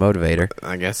number one motivator.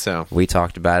 I guess so. We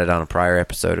talked about it on a prior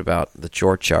episode about the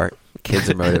chore chart. Kids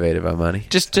are motivated by money.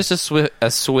 Just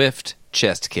a swift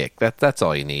chest kick. That's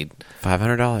all you need.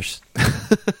 $500.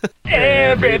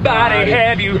 Everybody,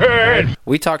 have you heard?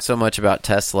 We talk so much about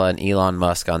Tesla and Elon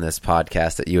Musk on this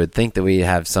podcast that you would think that we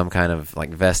have some kind of like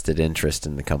vested interest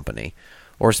in the company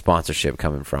or sponsorship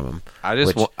coming from them. I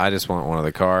just want one of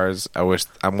the cars.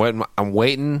 I'm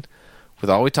waiting with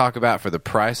all we talk about for the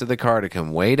price of the car to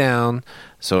come way down.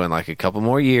 So in like a couple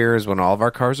more years, when all of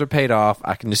our cars are paid off,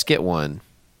 I can just get one.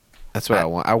 That's what I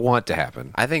want. I want to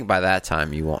happen. I think by that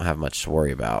time you won't have much to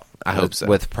worry about. I hope so.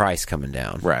 With price coming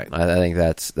down. Right. I think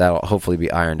that'll hopefully be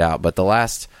ironed out. But the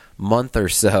last month or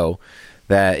so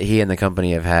that he and the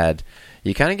company have had,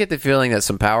 you kind of get the feeling that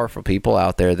some powerful people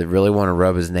out there that really want to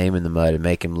rub his name in the mud and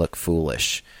make him look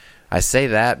foolish. I say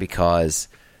that because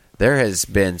there has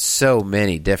been so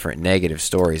many different negative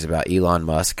stories about Elon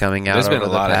Musk coming out. There's been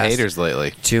a lot of haters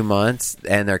lately. 2 months,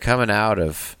 and they're coming out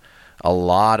of a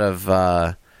lot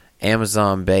of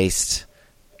Amazon-based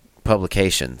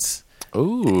publications.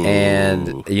 Ooh.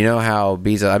 And you know how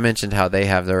Bezos, I mentioned how they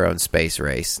have their own space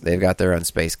race. They've got their own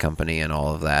space company and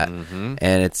all of that. Mm-hmm.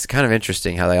 And it's kind of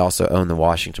interesting how they also own the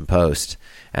Washington Post.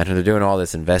 And they're doing all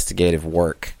this investigative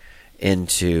work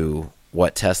into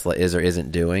what Tesla is or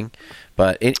isn't doing.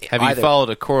 But have you followed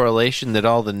a correlation that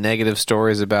all the negative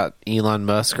stories about Elon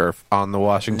Musk are on the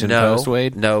Washington Post,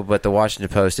 Wade? No, but the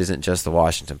Washington Post isn't just the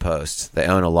Washington Post. They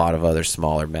own a lot of other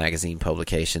smaller magazine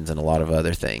publications and a lot of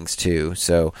other things too.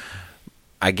 So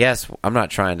I guess I'm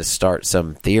not trying to start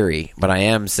some theory, but I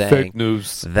am saying fake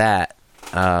news that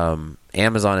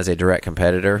Amazon is a direct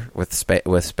competitor with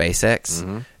SpaceX,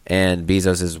 mm-hmm. and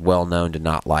Bezos is well known to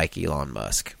not like Elon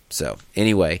Musk. So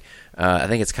anyway, I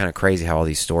think it's kind of crazy how all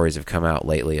these stories have come out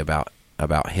lately about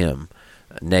about him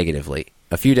negatively.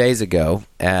 A few days ago,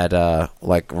 at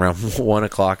like around 1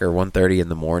 o'clock or 1:30 in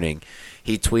the morning,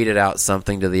 he tweeted out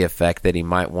something to the effect that he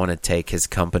might want to take his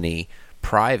company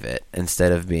private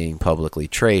instead of being publicly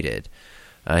traded.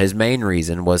 His main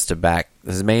reason to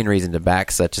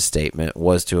back such a statement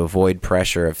was to avoid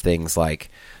pressure of things like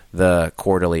the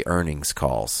quarterly earnings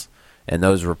calls and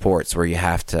those reports where you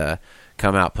have to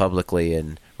come out publicly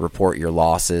and report your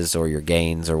losses or your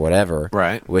gains or whatever,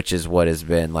 right? Which is what has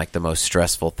been like the most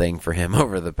stressful thing for him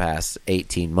over the past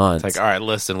 18 months. It's like, all right,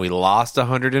 listen, we lost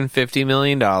 $150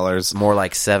 million. More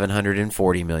like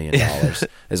 $740 million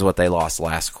is what they lost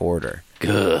last quarter.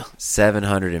 Ugh.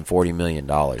 $740 million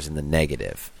in the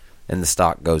negative, and the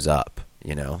stock goes up.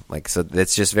 Like, so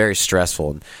it's just very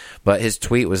stressful. But his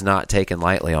tweet was not taken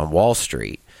lightly on Wall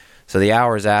Street. So the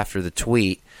hours after the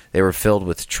tweet, they were filled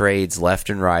with trades left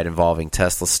and right involving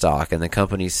Tesla stock, and the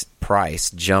company's price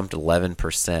jumped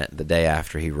 11% the day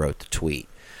after he wrote the tweet.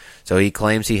 So he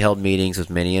claims he held meetings with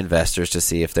many investors to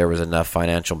see if there was enough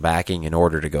financial backing in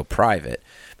order to go private.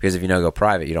 Because if you go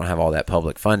private, you don't have all that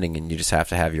public funding, and you just have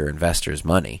to have your investors'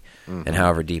 money, and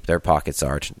however deep their pockets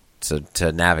are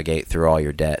to navigate through all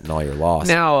your debt and all your loss.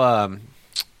 Now,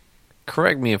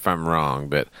 correct me if I'm wrong,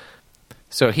 but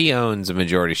so he owns a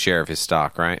majority share of his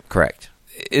stock, right? Correct.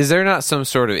 Is there not some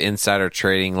sort of insider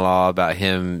trading law about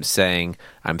him saying,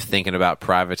 I'm thinking about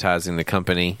privatizing the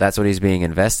company? That's what he's being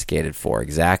investigated for.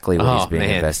 Exactly what he's being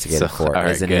investigated for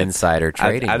as an insider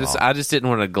trading law. I just didn't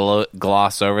want to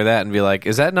gloss over that and be like,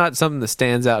 is that not something that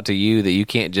stands out to you that you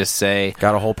can't just say?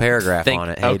 Got a whole paragraph on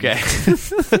it. Okay.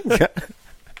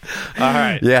 All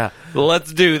right. Yeah.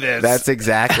 Let's do this. That's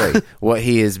exactly what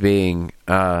he is being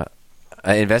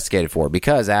investigated for,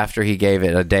 because after he gave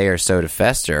it a day or so to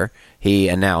fester, he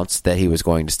announced that he was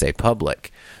going to stay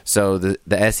public. So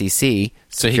the SEC,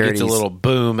 so he gets a little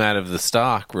boom out of the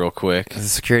stock real quick. The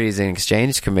Securities and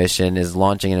Exchange Commission is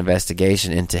launching an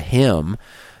investigation into him,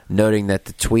 noting that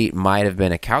the tweet might have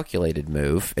been a calculated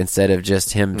move instead of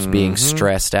just him being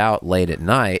stressed out late at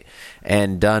night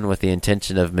and done with the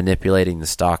intention of manipulating the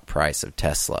stock price of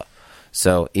Tesla.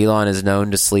 So Elon is known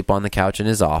to sleep on the couch in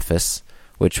his office,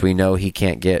 which we know he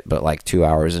can't get but like 2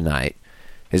 hours a night.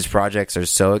 His projects are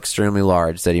so extremely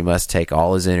large that he must take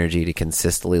all his energy to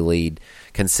consistently lead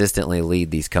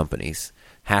these companies.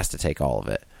 Has to take all of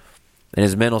it. And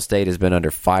his mental state has been under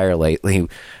fire lately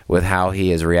with how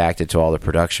he has reacted to all the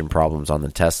production problems on the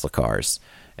Tesla cars.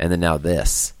 And then now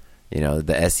this,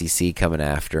 the SEC coming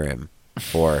after him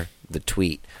for the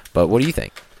tweet. But what do you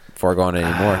think? Before going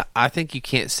any more, I think you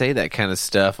can't say that kind of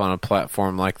stuff on a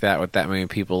platform like that with that many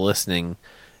people listening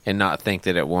and not think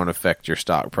that it won't affect your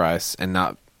stock price. And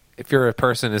not, if you're a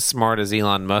person as smart as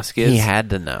Elon Musk is, he had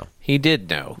to know. He did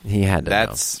know. He had to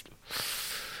know.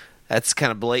 That's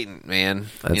kind of blatant, man.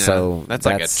 So that's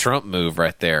like a Trump move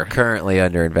right there. Currently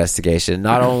under investigation.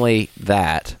 Not only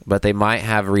that, but they might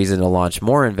have reason to launch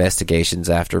more investigations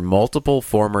after multiple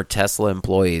former Tesla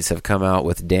employees have come out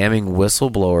with damning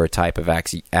whistleblower type of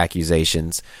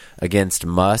accusations against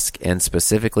Musk, and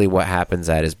specifically what happens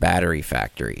at his battery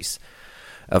factories.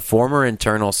 A former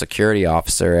internal security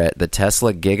officer at the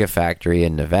Tesla Gigafactory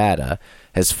in Nevada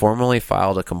has formally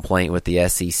filed a complaint with the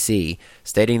SEC,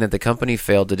 stating that the company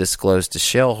failed to disclose to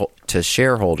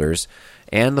shareholders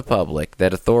and the public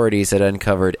that authorities had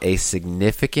uncovered a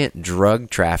significant drug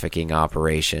trafficking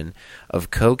operation of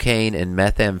cocaine and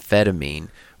methamphetamine,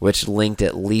 which linked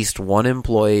at least one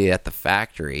employee at the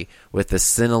factory with the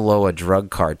Sinaloa drug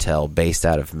cartel based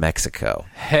out of Mexico.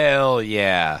 Hell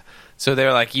yeah. So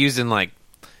they're like using like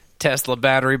Tesla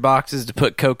battery boxes to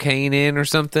put cocaine in or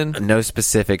something? No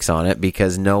specifics on it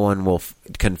because no one will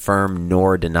confirm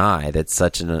nor deny that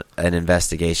such an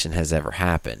investigation has ever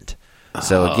happened.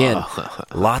 So again,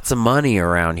 lots of money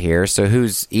around here. So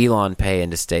who's Elon paying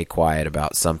to stay quiet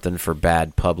about something for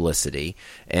bad publicity?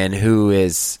 And who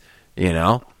is,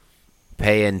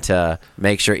 paying to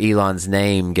make sure Elon's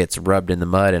name gets rubbed in the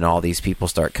mud and all these people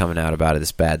start coming out about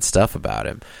this bad stuff about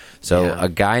him? So a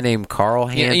guy named Carl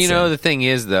Hansen. The thing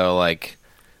is, though, like,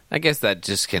 I guess that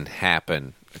just can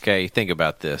happen. Okay, think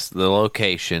about this. The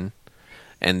location,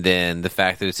 and then the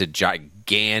fact that it's a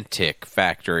gigantic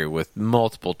factory with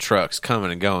multiple trucks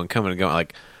coming and going,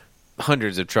 like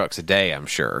hundreds of trucks a day, I'm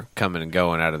sure, coming and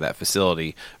going out of that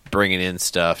facility, bringing in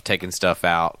stuff, taking stuff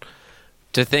out.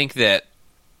 To think that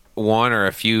one or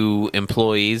a few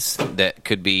employees that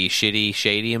could be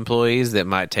shady employees that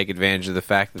might take advantage of the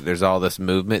fact that there's all this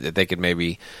movement, that they could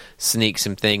maybe sneak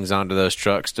some things onto those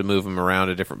trucks to move them around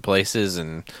to different places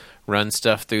and run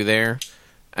stuff through there.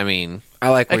 I mean, I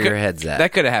like where your head's at.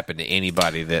 That could have happened to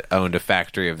anybody that owned a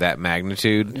factory of that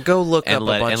magnitude. Go look up a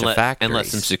bunch of factories. And let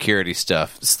some security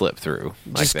stuff slip through.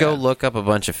 Just go look up a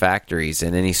bunch of factories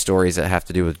and any stories that have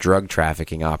to do with drug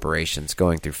trafficking operations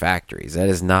going through factories. That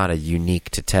is not a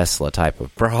unique to Tesla type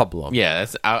of problem. Yeah,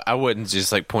 I wouldn't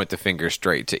just like point the finger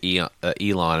straight to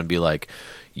Elon and be like,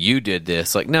 you did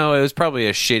this. Like, no, it was probably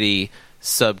a shitty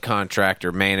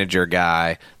subcontractor manager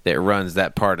guy that runs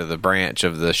that part of the branch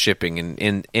of the shipping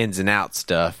and ins and out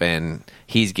stuff, and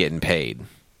he's getting paid,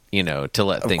 to let things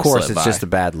slip by. Of course, it's just a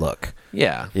bad look.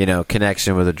 Yeah.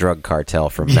 Connection with a drug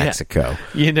cartel from Mexico.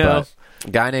 But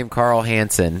a guy named Carl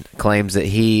Hansen claims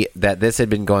that this had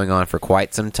been going on for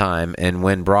quite some time, and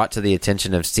when brought to the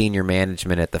attention of senior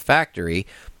management at the factory,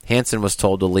 Hansen was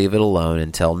told to leave it alone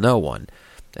and tell no one.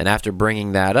 And after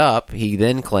bringing that up, he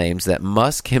then claims that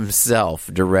Musk himself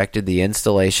directed the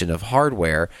installation of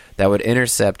hardware that would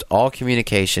intercept all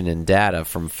communication and data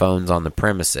from phones on the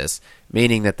premises,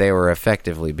 meaning that they were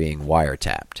effectively being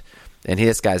wiretapped. And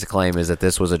this guy's claim is that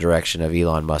this was a direction of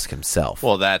Elon Musk himself.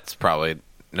 Well, that's probably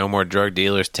no more drug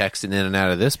dealers texting in and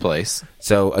out of this place.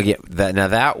 So, again,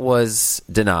 that was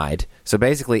denied. So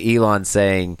basically Elon's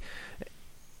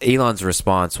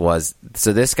response was,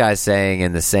 so this guy's saying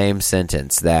in the same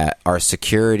sentence that our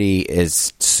security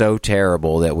is so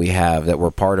terrible that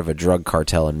we're part of a drug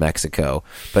cartel in Mexico,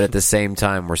 but at the same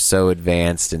time we're so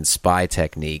advanced in spy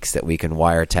techniques that we can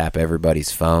wiretap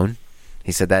everybody's phone.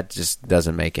 He said that just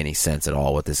doesn't make any sense at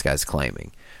all what this guy's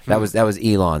claiming. That was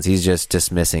Elon's. He's just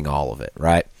dismissing all of it,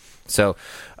 right? So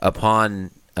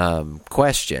upon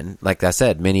question, like I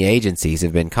said, many agencies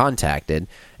have been contacted,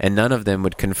 and none of them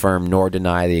would confirm nor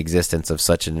deny the existence of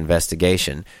such an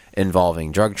investigation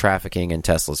involving drug trafficking in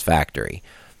Tesla's factory.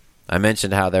 I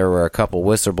mentioned how there were a couple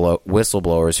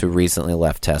whistleblowers who recently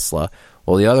left Tesla.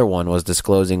 Well, the other one was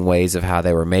disclosing ways of how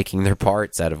they were making their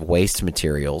parts out of waste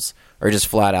materials, or just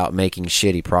flat out making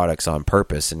shitty products on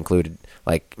purpose, included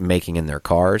like making in their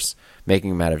cars, making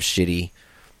them out of shitty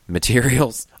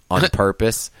materials on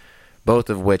purpose.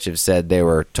 Both of which have said they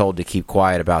were told to keep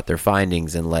quiet about their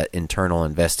findings and let internal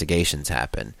investigations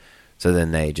happen. So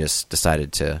then they just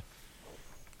decided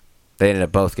they ended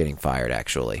up both getting fired,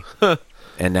 actually.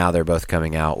 And now they're both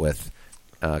coming out with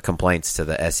complaints to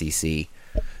the SEC.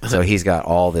 So he's got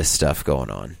all this stuff going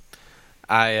on.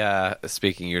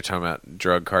 Speaking, you're talking about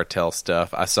drug cartel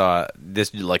stuff. I saw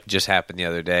this just happened the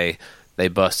other day. They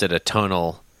busted a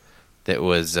tunnel that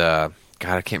was, I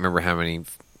can't remember how many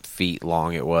feet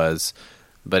long it was,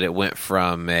 but it went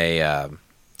from a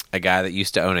guy that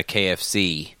used to own a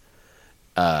KFC.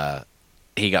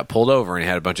 He got pulled over and he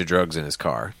had a bunch of drugs in his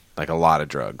car, like a lot of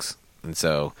drugs, and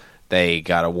so they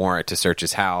got a warrant to search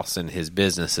his house and his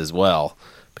business as well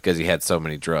because he had so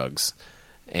many drugs.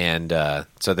 And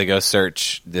so they go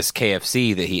search this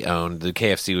KFC that he owned. The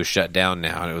KFC was shut down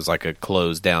now, and it was like a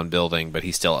closed down building, but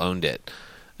he still owned it.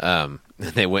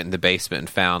 They went in the basement and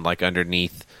found like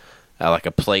underneath like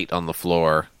a plate on the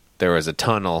floor, there was a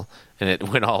tunnel, and it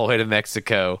went all the way to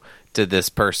Mexico to this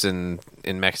person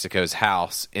in Mexico's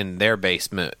house in their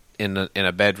basement, in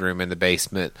a bedroom in the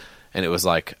basement, and it was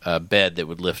like a bed that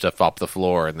would lift up off the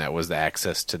floor, and that was the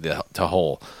access to the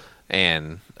hole.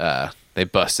 And they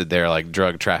busted their like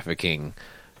drug trafficking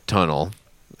tunnel.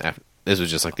 This was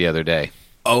just like the other day.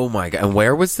 Oh my God! And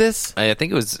where was this? I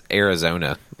think it was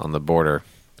Arizona on the border.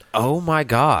 Oh my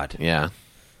God! Yeah.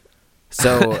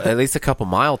 So at least a couple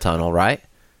mile tunnel, right?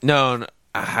 No,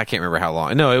 I can't remember how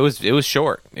long. No, it was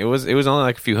short. It was only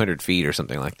like a few hundred feet or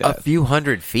something like that. A few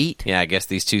hundred feet? Yeah, I guess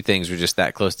these two things were just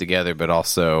that close together, but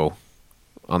also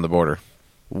on the border.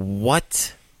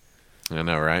 What? I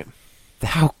know, right?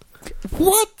 How?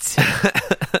 What?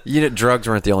 Drugs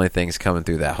weren't the only things coming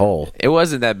through that hole. It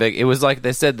wasn't that big. It was like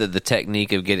they said that the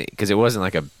technique of getting, because it wasn't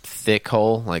like a thick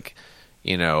hole, like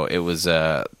it was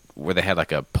where they had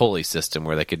like a pulley system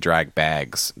where they could drag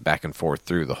bags back and forth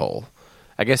through the hole.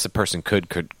 I guess a person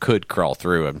could crawl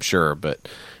through, I'm sure, but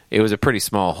it was a pretty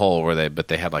small hole but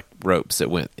they had like ropes that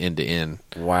went end to end.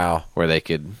 Wow. Where they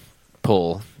could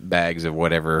pull bags of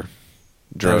whatever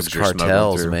drugs Those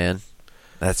cartels, man.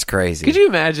 That's crazy. Could you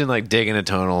imagine like digging a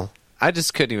tunnel? I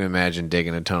just couldn't even imagine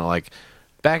digging a tunnel like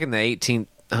back in the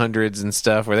 1800s and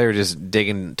stuff, where they were just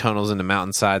digging tunnels into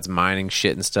mountainsides, mining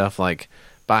shit and stuff like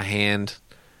by hand.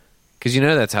 Because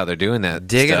that's how they're doing that.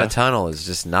 Digging a tunnel is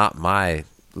just not my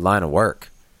line of work.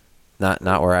 Not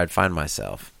where I'd find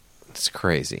myself. It's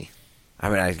crazy. I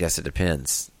mean, I guess it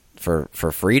depends. For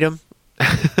freedom,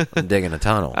 I'm digging a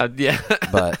tunnel. Yeah.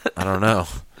 But I don't know.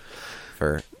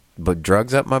 But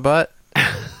drugs up my butt,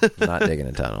 not digging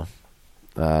a tunnel.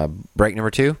 Break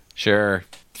number 2? Sure.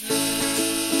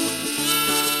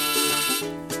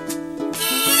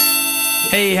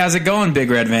 Hey, how's it going, Big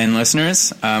Red Van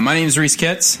listeners? My name is Reese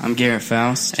Kitts. I'm Garrett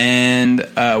Faust. And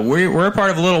we're a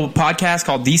part of a little podcast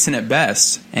called Decent at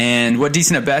Best. And what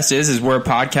Decent at Best is we're a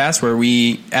podcast where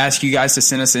we ask you guys to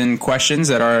send us in questions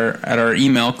at our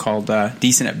email called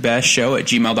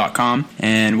decentatbestshow@gmail.com.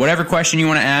 And whatever question you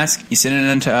want to ask, you send it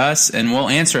in to us, and we'll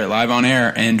answer it live on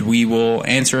air. And we will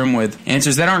answer them with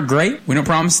answers that aren't great. We don't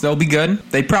promise they'll be good.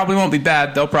 They probably won't be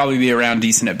bad. They'll probably be around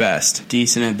decent at best.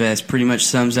 Decent at Best pretty much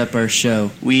sums up our show.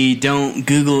 We don't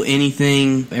Google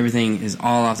anything. Everything is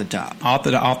all off the top. Off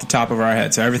the top of our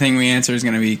head. So everything we answer is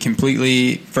going to be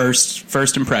completely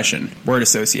first impression, word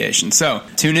association. So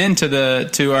tune in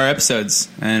to our episodes,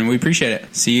 and we appreciate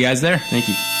it. See you guys there. Thank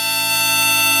you.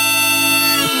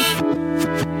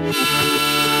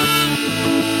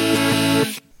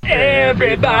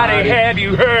 Everybody, have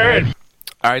you heard?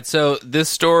 All right, so this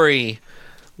story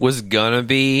was gonna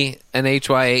be an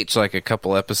HYH like a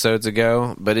couple episodes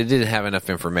ago, but it didn't have enough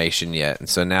information yet, and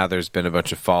so now there's been a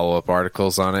bunch of follow-up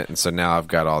articles on it, and so now I've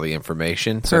got all the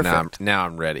information. So now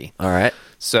I'm ready. All right.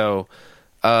 So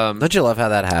don't you love how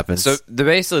that happens? So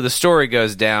basically the story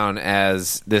goes down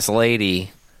as this lady,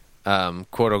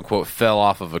 quote unquote, fell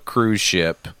off of a cruise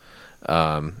ship.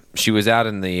 She was out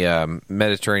in the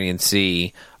Mediterranean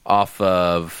Sea off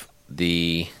of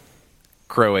the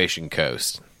Croatian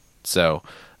coast. So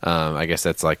I guess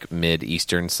that's like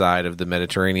mid-eastern side of the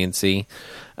Mediterranean Sea.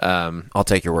 I'll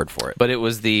take your word for it. But it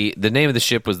was the name of the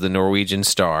ship was the Norwegian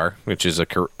Star, which is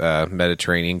a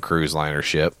Mediterranean cruise liner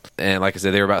ship. And like I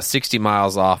said, they were about 60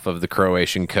 miles off of the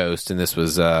Croatian coast, and this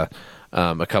was a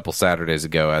couple Saturdays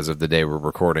ago as of the day we're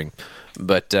recording.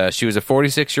 But she was a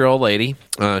 46-year-old lady.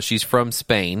 She's from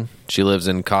Spain. She lives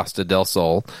in Costa del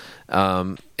Sol.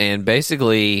 And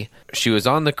basically, she was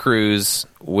on the cruise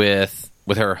with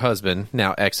her husband,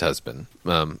 now ex-husband,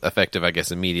 effective, I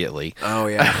guess, immediately. Oh,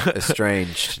 yeah.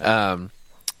 Estranged.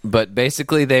 But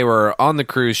basically, they were on the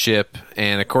cruise ship,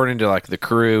 and according to like the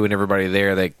crew and everybody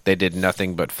there, they did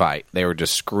nothing but fight. They were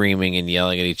just screaming and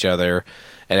yelling at each other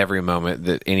at every moment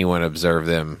that anyone observed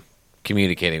them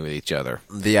communicating with each other.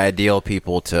 The ideal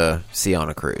people to see on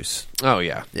a cruise. Oh,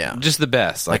 yeah. Yeah. Just the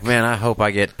best. Like, man, I hope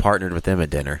I get partnered with them at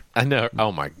dinner. I know.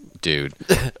 Oh, my dude.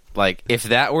 Like, if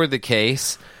that were the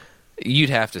case,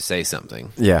 you'd have to say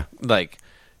something. Yeah. Like,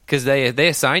 because they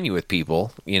assign you with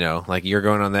people, you know, like you're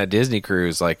going on that Disney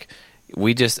cruise. Like,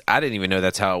 I didn't even know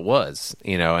that's how it was,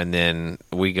 you know, and then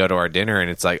we go to our dinner and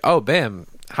it's like, oh, bam,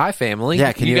 hi, family.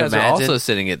 Yeah, can you guys imagine? Are also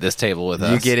sitting at this table with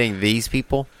us. You getting these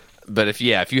people? But if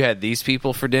you had these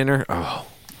people for dinner, oh,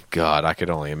 God, I could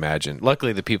only imagine.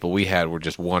 Luckily, the people we had were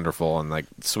just wonderful and like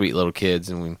sweet little kids,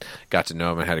 and we got to know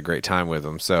them and had a great time with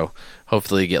them. So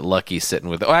hopefully you get lucky sitting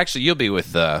with. Oh, actually, you'll be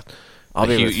with. You'll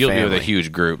be with a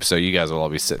huge group, so you guys will all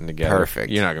be sitting together.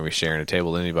 Perfect. You're not going to be sharing a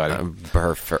table with anybody.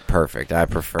 Perfect. I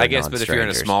prefer. I guess, but if you're in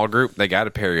a small group, they got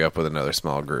to pair you up with another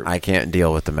small group. I can't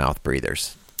deal with the mouth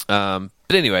breathers.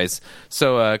 But anyways,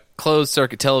 so closed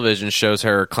circuit television shows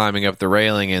her climbing up the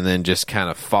railing and then just kind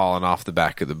of falling off the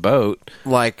back of the boat,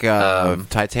 like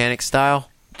Titanic style.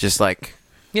 Just like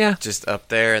just up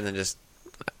there and then just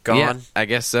gone. Yeah, I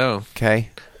guess so. Okay,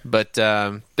 but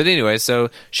anyway, so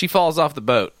she falls off the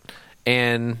boat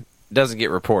and doesn't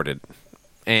get reported,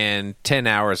 and 10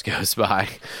 hours goes by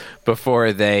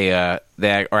before they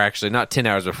or actually not 10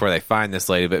 hours before they find this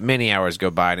lady, but many hours go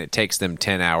by, and it takes them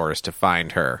 10 hours to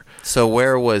find her. So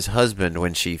where was husband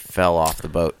when she fell off the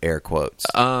boat, air quotes?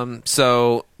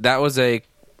 So that was a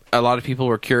lot of people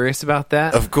were curious about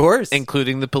that. Of course.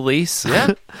 Including the police.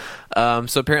 Yeah.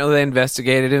 So apparently they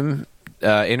investigated him,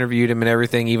 interviewed him and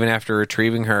everything, even after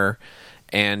retrieving her,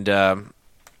 and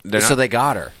they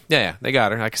got her. Yeah, they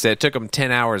got her. Like I said, it took them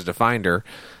 10 hours to find her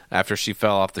after she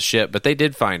fell off the ship, but they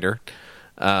did find her.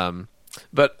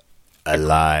 But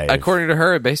alive. According to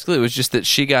her, basically it was just that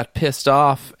she got pissed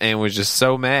off and was just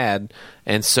so mad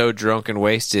and so drunk and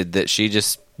wasted that she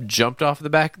just jumped off the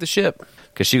back of the ship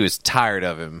because she was tired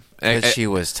of him. She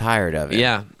was tired of it.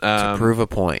 Yeah. To prove a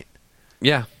point.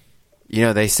 Yeah. You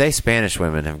know, they say Spanish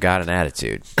women have got an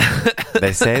attitude.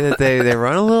 They say that they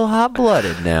run a little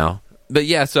hot-blooded now. But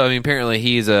yeah, so I mean,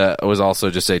 apparently was also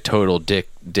just a total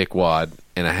dickwad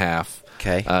and a half.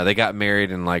 Okay. They got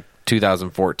married in like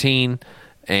 2014,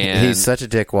 and he's such a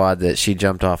dickwad that she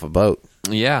jumped off a boat.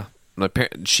 Yeah,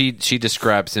 she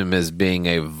describes him as being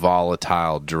a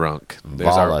volatile drunk.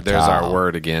 There's our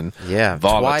word again. Yeah,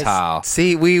 volatile. Twice.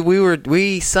 See,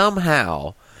 we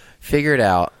somehow figured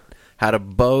out how to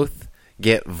both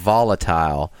get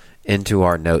volatile into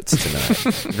our notes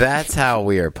tonight. That's how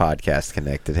we are podcast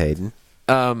connected, Hayden.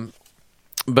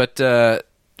 But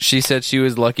she said she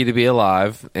was lucky to be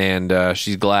alive, and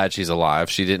she's glad she's alive.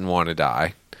 She didn't want to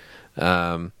die.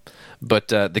 But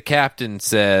the captain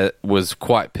was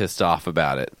quite pissed off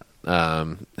about it.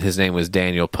 His name was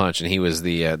Daniel Punch, and he was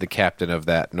the captain of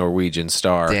that Norwegian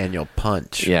Star. Daniel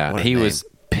Punch. Yeah, he was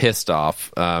pissed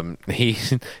off.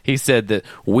 He said that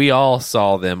we all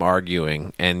saw them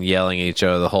arguing and yelling at each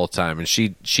other the whole time, and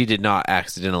she did not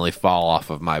accidentally fall off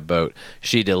of my boat.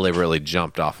 She deliberately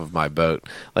jumped off of my boat.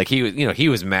 Like he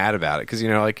was mad about it because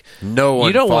like no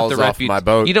one falls off my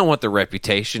boat. You don't want the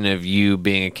reputation of you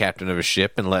being a captain of a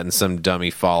ship and letting some dummy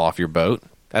fall off your boat.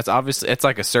 That's obviously, it's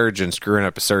like a surgeon screwing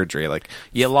up a surgery. Like,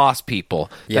 you lost people.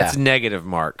 Yeah. That's negative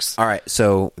marks. All right,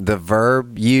 so the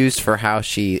verb used for how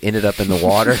she ended up in the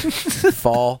water,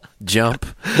 fall, jump,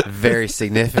 very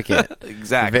significant.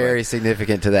 Exactly. Very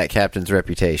significant to that captain's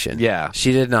reputation. Yeah.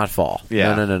 She did not fall.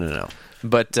 Yeah. No.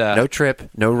 But no trip,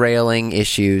 no railing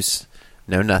issues,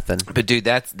 no nothing. But dude,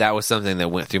 that was something that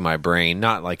went through my brain.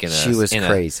 Not like she was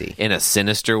crazy. In a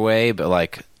sinister way, but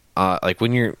like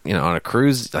when you're on a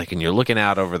cruise, like, and you're looking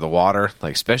out over the water,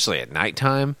 like especially at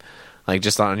nighttime, like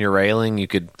just on your railing, you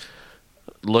could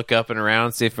look up and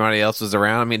around, see if anybody else was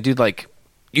around. I mean, dude, like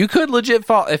you could legit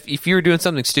fall if you were doing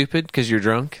something stupid because you're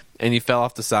drunk and you fell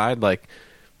off the side. Like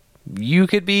you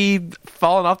could be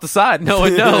falling off the side. No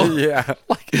one knows. Yeah,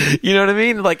 like you know what I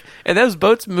mean. Like, and those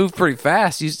boats move pretty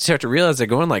fast. You start to realize they're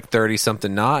going like 30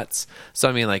 something knots. So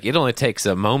I mean, like it only takes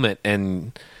a moment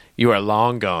and you are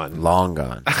long gone. Long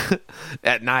gone.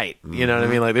 At night. You know what I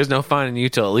mean? Like, there's no finding you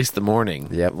till at least the morning.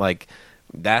 Yep. Like,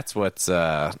 that's what's...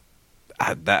 I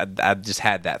just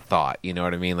had that thought. You know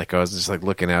what I mean? Like, I was just, like,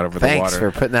 looking out over the water. Thanks for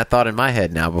putting that thought in my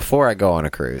head now before I go on a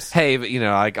cruise. Hey, but,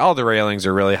 like, all the railings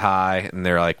are really high, and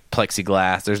they're, like,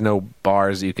 plexiglass. There's no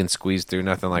bars you can squeeze through,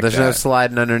 nothing like that. There's no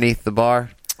sliding underneath the bar?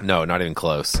 No, not even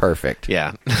close. Perfect.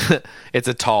 Yeah. It's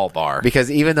a tall bar. Because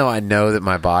even though I know that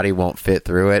my body won't fit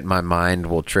through it, my mind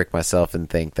will trick myself and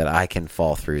think that I can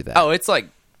fall through that. Oh,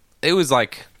 it was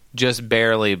like just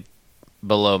barely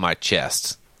below my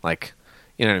chest. Like,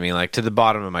 you know what I mean? Like to the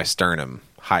bottom of my sternum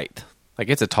height. Like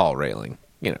it's a tall railing.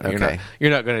 Okay. You're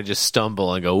not going to just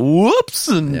stumble and go whoops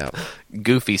and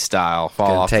goofy style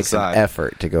fall off the side. It takes some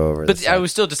effort to go over. But it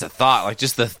was still just a thought. Like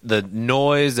just the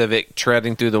noise of it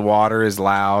treading through the water is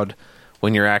loud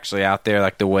when you're actually out there,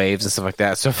 like the waves and stuff like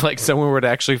that. So if like someone were to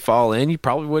actually fall in, you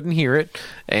probably wouldn't hear it,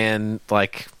 and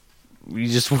like you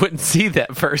just wouldn't see that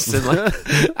person. Like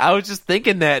I was just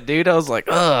thinking that, dude. I was like,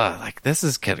 ugh, like this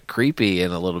is kind of creepy in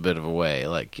a little bit of a way.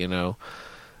 Like I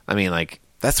mean, like.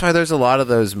 That's why there's a lot of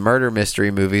those murder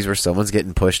mystery movies where someone's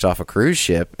getting pushed off a cruise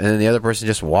ship and then the other person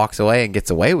just walks away and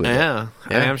gets away with it. Yeah. I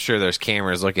mean, I'm sure there's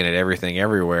cameras looking at everything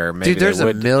everywhere. Maybe dude, there's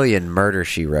a million Murder,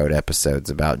 She Wrote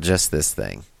episodes about just this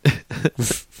thing.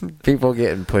 People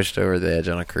getting pushed over the edge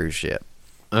on a cruise ship.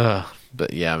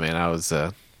 But yeah, man, I was...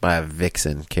 by a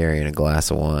vixen carrying a glass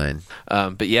of wine.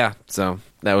 But yeah, so...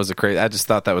 That was a crazy. I just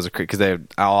thought that was a crazy because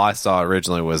all I saw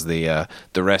originally was the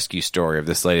rescue story of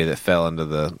this lady that fell into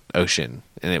the ocean,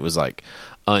 and it was like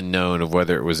unknown of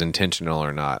whether it was intentional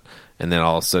or not. And then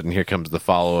all of a sudden, here comes the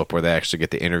follow up where they actually get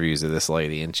the interviews of this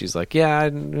lady, and she's like, "Yeah,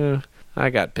 I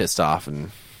got pissed off and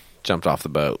jumped off the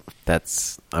boat."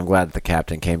 I'm glad the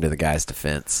captain came to the guy's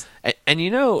defense.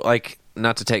 And like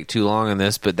not to take too long on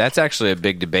this, but that's actually a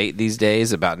big debate these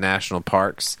days about national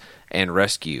parks and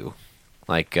rescue,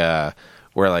 like.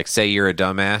 Where, like, say you're a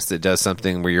dumbass that does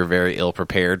something where you're very ill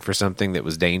prepared for something that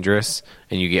was dangerous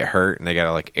and you get hurt and they got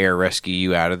to, like, air rescue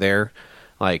you out of there.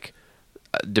 Like,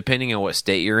 depending on what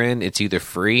state you're in, it's either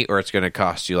free or it's going to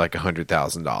cost you, like,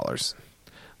 $100,000.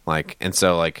 Like, and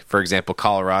so, like, for example,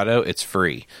 Colorado, it's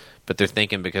free. But they're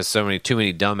thinking because too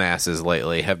many dumbasses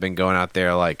lately have been going out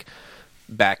there, like,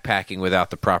 backpacking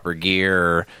without the proper gear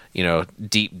or,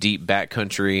 deep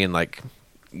backcountry and, like,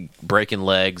 breaking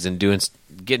legs and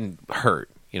getting hurt,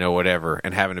 whatever,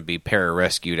 and having to be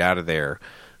pararescued out of there,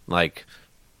 like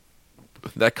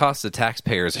that costs the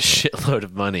taxpayers a shitload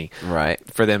of money, right?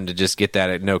 For them to just get that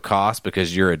at no cost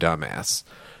because you're a dumbass,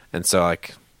 and so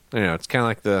like it's kind of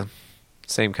like the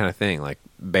same kind of thing, like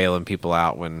bailing people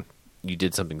out when you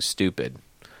did something stupid.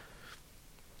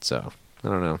 So I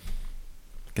don't know.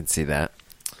 I can see that.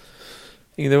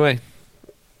 Either way.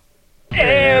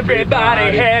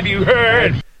 Everybody, have you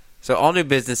heard? So all new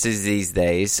businesses these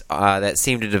days that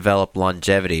seem to develop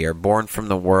longevity are born from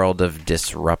the world of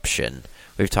disruption.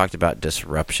 We've talked about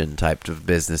disruption type of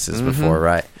businesses before,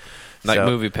 right? Like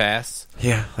MoviePass.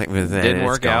 Yeah, like didn't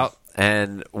work out.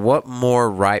 And what more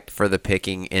ripe for the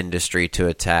picking industry to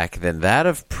attack than that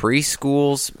of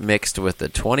preschools mixed with the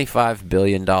 $25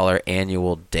 billion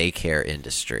annual daycare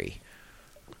industry?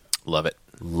 Love it.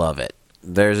 Love it.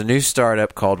 there's a new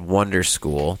startup called Wonder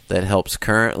School that helps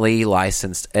currently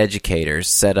licensed educators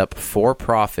set up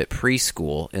for-profit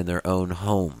preschool in their own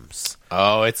homes.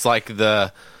 Oh, it's like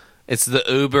the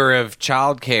Uber of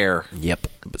childcare. Yep,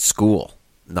 but school,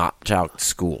 not child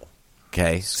school.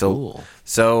 Okay, School.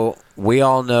 So we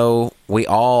all know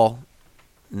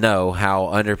how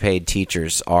underpaid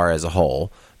teachers are as a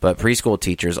whole, but preschool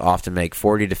teachers often make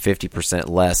 40 to 50%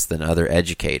 less than other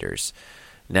educators.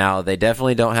 Now, they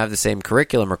definitely don't have the same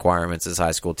curriculum requirements as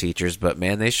high school teachers, but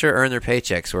man, they sure earn their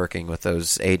paychecks working with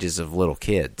those ages of little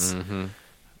kids. Mm-hmm.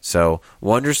 So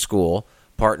Wonder School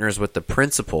partners with the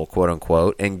principal, quote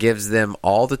unquote, and gives them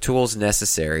all the tools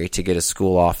necessary to get a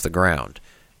school off the ground,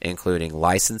 including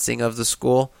licensing of the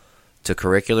school, to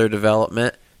curricular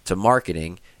development, to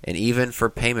marketing, and even for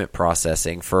payment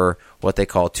processing for what they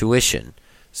call tuition.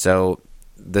 So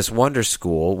this Wonder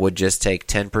School would just take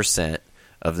 10%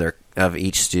 of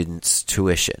each student's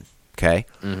tuition. Okay?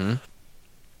 Mm-hmm.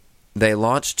 They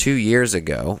launched 2 years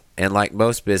ago, and like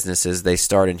most businesses, they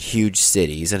start in huge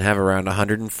cities and have around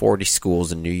 140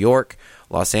 schools in New York,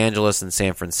 Los Angeles, and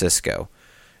San Francisco.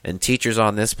 And teachers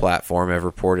on this platform have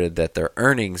reported that their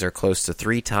earnings are close to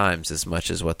 3 times as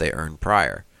much as what they earned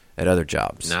prior at other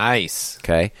jobs. Nice.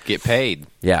 Okay? Get paid.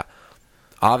 Yeah.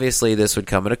 Obviously, this would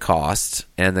come at a cost,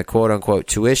 and the quote-unquote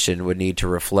tuition would need to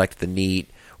reflect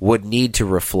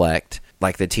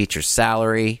like the teacher's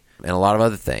salary and a lot of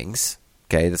other things.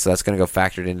 Okay, so that's going to go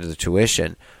factored into the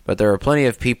tuition. But there are plenty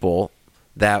of people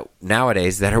that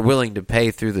nowadays that are willing to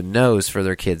pay through the nose for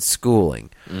their kids' schooling.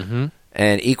 Mm-hmm.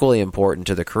 And equally important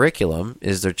to the curriculum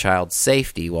is their child's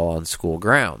safety while on school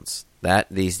grounds. That,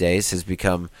 these days, has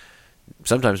become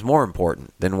sometimes more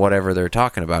important than whatever they're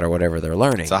talking about or whatever they're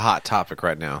learning. It's a hot topic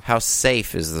right now. How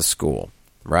safe is the school,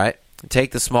 right?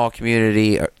 Take the small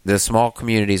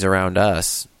communities around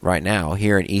us right now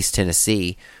here in East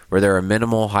Tennessee, where there are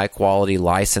minimal, high-quality,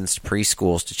 licensed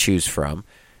preschools to choose from.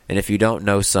 And if you don't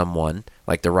know someone,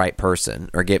 like the right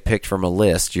person, or get picked from a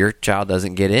list, your child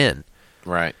doesn't get in.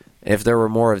 Right. If there were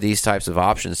more of these types of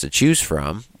options to choose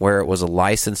from, where it was a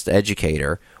licensed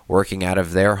educator working out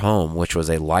of their home, which was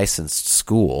a licensed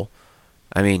school,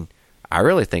 I mean, I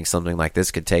really think something like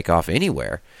this could take off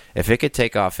anywhere. If it could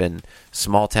take off in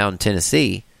small-town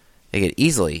Tennessee, it could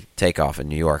easily take off in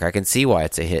New York. I can see why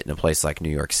it's a hit in a place like New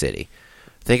York City.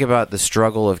 Think about the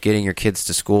struggle of getting your kids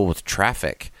to school with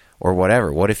traffic or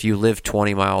whatever. What if you live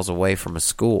 20 miles away from a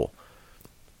school?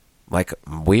 Like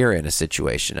we're in a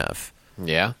situation of.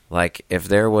 Yeah. Like if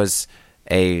there was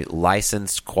a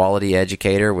licensed quality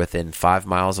educator within 5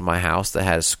 miles of my house that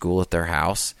had a school at their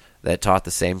house that taught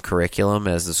the same curriculum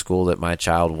as the school that my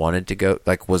child wanted to go,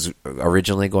 like was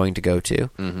originally going to go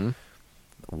to,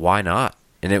 why not?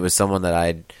 And it was someone that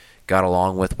I got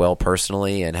along with well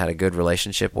personally and had a good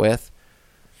relationship with.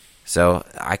 So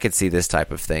I could see this type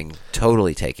of thing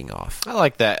totally taking off. I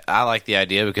like that. I like the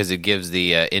idea because it gives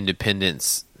the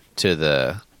independence to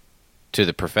the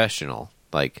professional.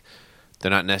 Like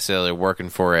they're not necessarily working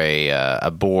for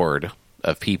a board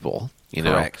of people. You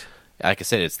know, correct. Like I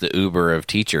said, it's the Uber of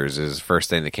teachers is the first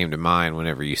thing that came to mind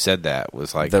whenever you said that.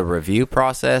 Was like the review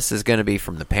process is going to be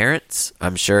from the parents.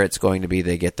 I'm sure it's going to be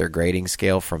they get their grading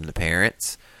scale from the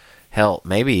parents. Hell,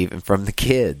 maybe even from the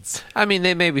kids. I mean,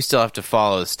 they maybe still have to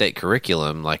follow the state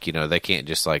curriculum. Like, you know, they can't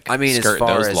just like skirt as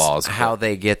far those as laws. How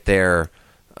they get their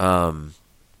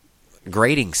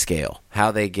grading scale,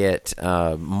 how they get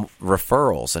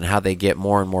referrals, and how they get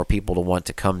more and more people to want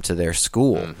to come to their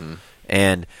school. Mm-hmm.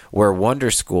 And where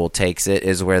Wonder School takes it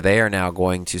is where they are now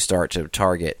going to start to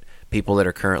target people that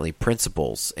are currently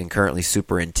principals and currently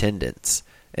superintendents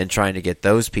and trying to get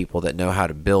those people that know how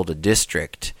to build a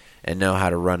district and know how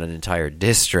to run an entire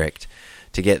district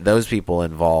to get those people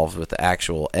involved with the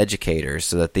actual educators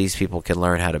so that these people can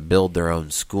learn how to build their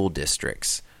own school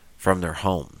districts from their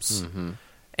homes. Mm-hmm.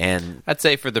 And I'd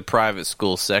say for the private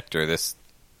school sector,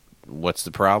 what's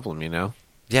the problem, you know?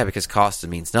 Yeah, because cost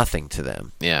means nothing to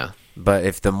them. Yeah. But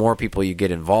if the more people you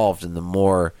get involved and the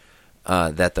more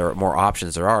that there are more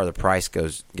options there are, the price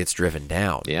gets driven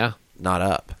down. Yeah. Not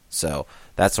up. So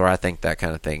that's where I think that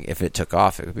kind of thing, if it took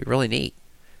off, it would be really neat.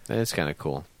 That is kind of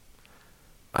cool.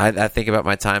 I think about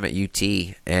my time at UT,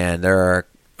 and there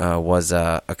was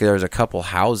a couple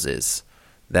houses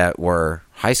that were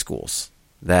high schools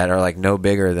that are like no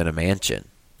bigger than a mansion,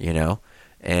 you know?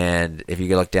 And if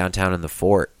you look downtown in the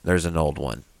Fort, there's an old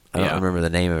one. I don't remember the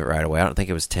name of it right away. I don't think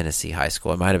it was Tennessee High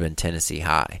School. It might have been Tennessee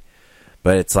High.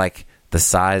 But it's like the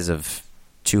size of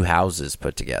 2 houses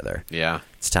put together. Yeah.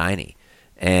 It's tiny.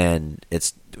 And it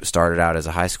started out as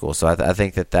a high school. So I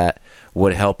think that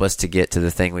would help us to get to the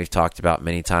thing we've talked about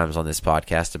many times on this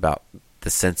podcast about the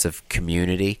sense of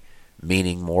community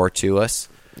meaning more to us.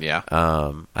 Yeah.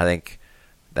 I think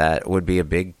that would be a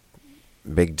big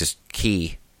just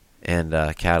key and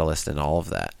catalyst in all of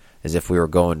that, is if we were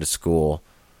going to school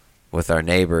with our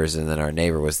neighbors and then our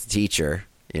neighbor was the teacher,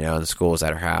 and the school was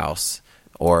at our house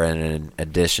or in an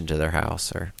addition to their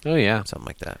house or something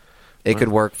like that. It could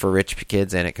work for rich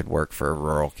kids and it could work for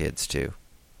rural kids too.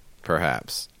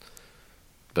 Perhaps.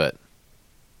 But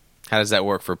how does that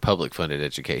work for public funded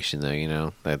education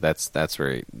though, That's where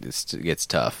it gets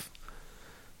tough.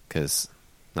 Because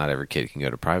not every kid can go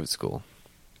to private school.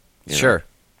 Sure.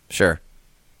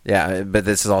 Yeah, but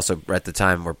this is also at the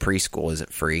time where preschool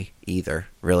isn't free either.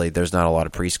 Really, there's not a lot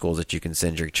of preschools that you can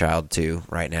send your child to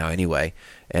right now anyway.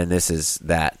 And this is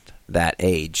that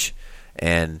age.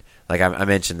 And like I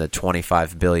mentioned, the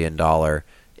 $25 billion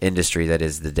industry that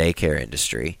is the daycare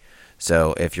industry.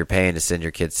 So if you're paying to send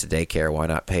your kids to daycare, why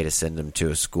not pay to send them to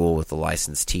a school with a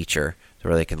licensed teacher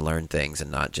where they can learn things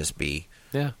and not just be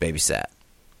babysat?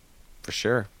 For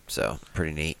sure. So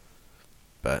pretty neat.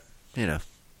 But,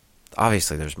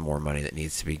 obviously there's more money that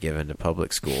needs to be given to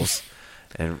public schools.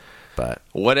 But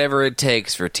whatever it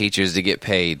takes for teachers to get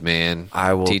paid, man.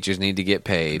 Teachers need to get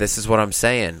paid. This is what I'm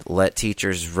saying. Let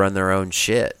teachers run their own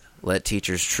shit. Let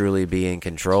teachers truly be in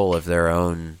control of their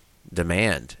own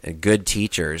demand. And good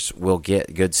teachers will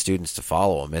get good students to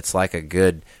follow them. It's like a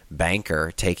good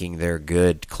banker taking their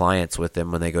good clients with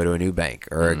them when they go to a new bank,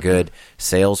 or a good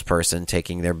salesperson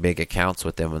taking their big accounts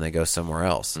with them when they go somewhere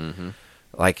else.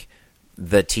 Like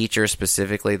the teacher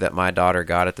specifically that my daughter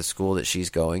got at the school that she's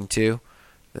going to,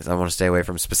 I want to stay away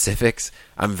from specifics.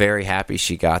 I'm very happy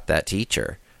she got that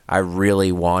teacher. I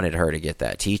really wanted her to get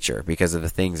that teacher because of the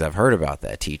things I've heard about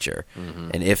that teacher.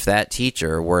 And if that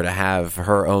teacher were to have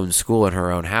her own school in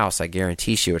her own house, I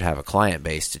guarantee she would have a client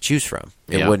base to choose from.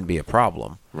 It wouldn't be a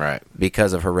problem. Right.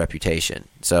 Because of her reputation.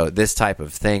 So this type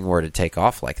of thing were to take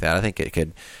off like that, I think it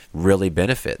could really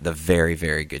benefit the very,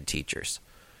 very good teachers.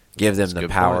 Give them the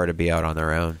power to be out on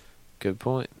their own. Good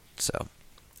point. So,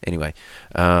 anyway.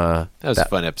 That was a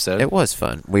fun episode. It was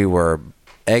fun. We were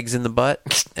eggs in the butt,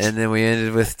 and then we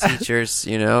ended with teachers,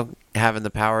 having the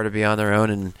power to be on their own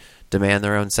and demand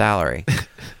their own salary.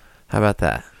 How about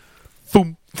that?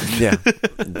 Boom. Yeah.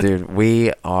 Dude,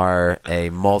 we are a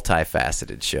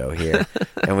multifaceted show here,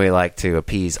 and we like to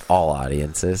appease all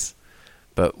audiences.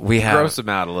 But we have gross them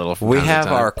out a little. We have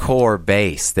our core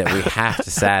base that we have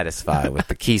to satisfy with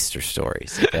the Keister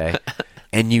stories, okay?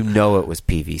 And it was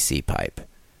PVC pipe.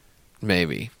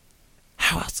 Maybe.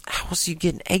 How else are you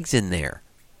getting eggs in there?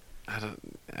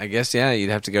 I guess you'd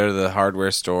have to go to the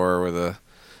hardware store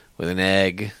with an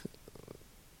egg,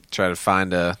 try to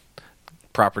find a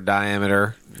proper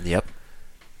diameter. Yep.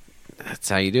 That's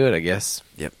how you do it, I guess.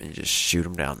 Yep, and just shoot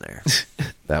them down there.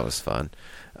 That was fun.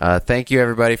 Thank you,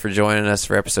 everybody, for joining us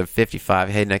for episode 55.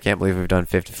 Hayden, I can't believe we've done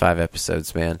 55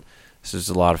 episodes, man. This was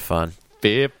a lot of fun.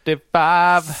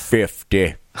 55.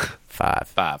 55.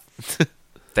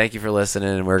 Thank you for listening,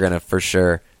 and we're going to for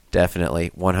sure, definitely,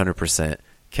 100%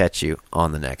 catch you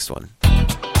on the next one.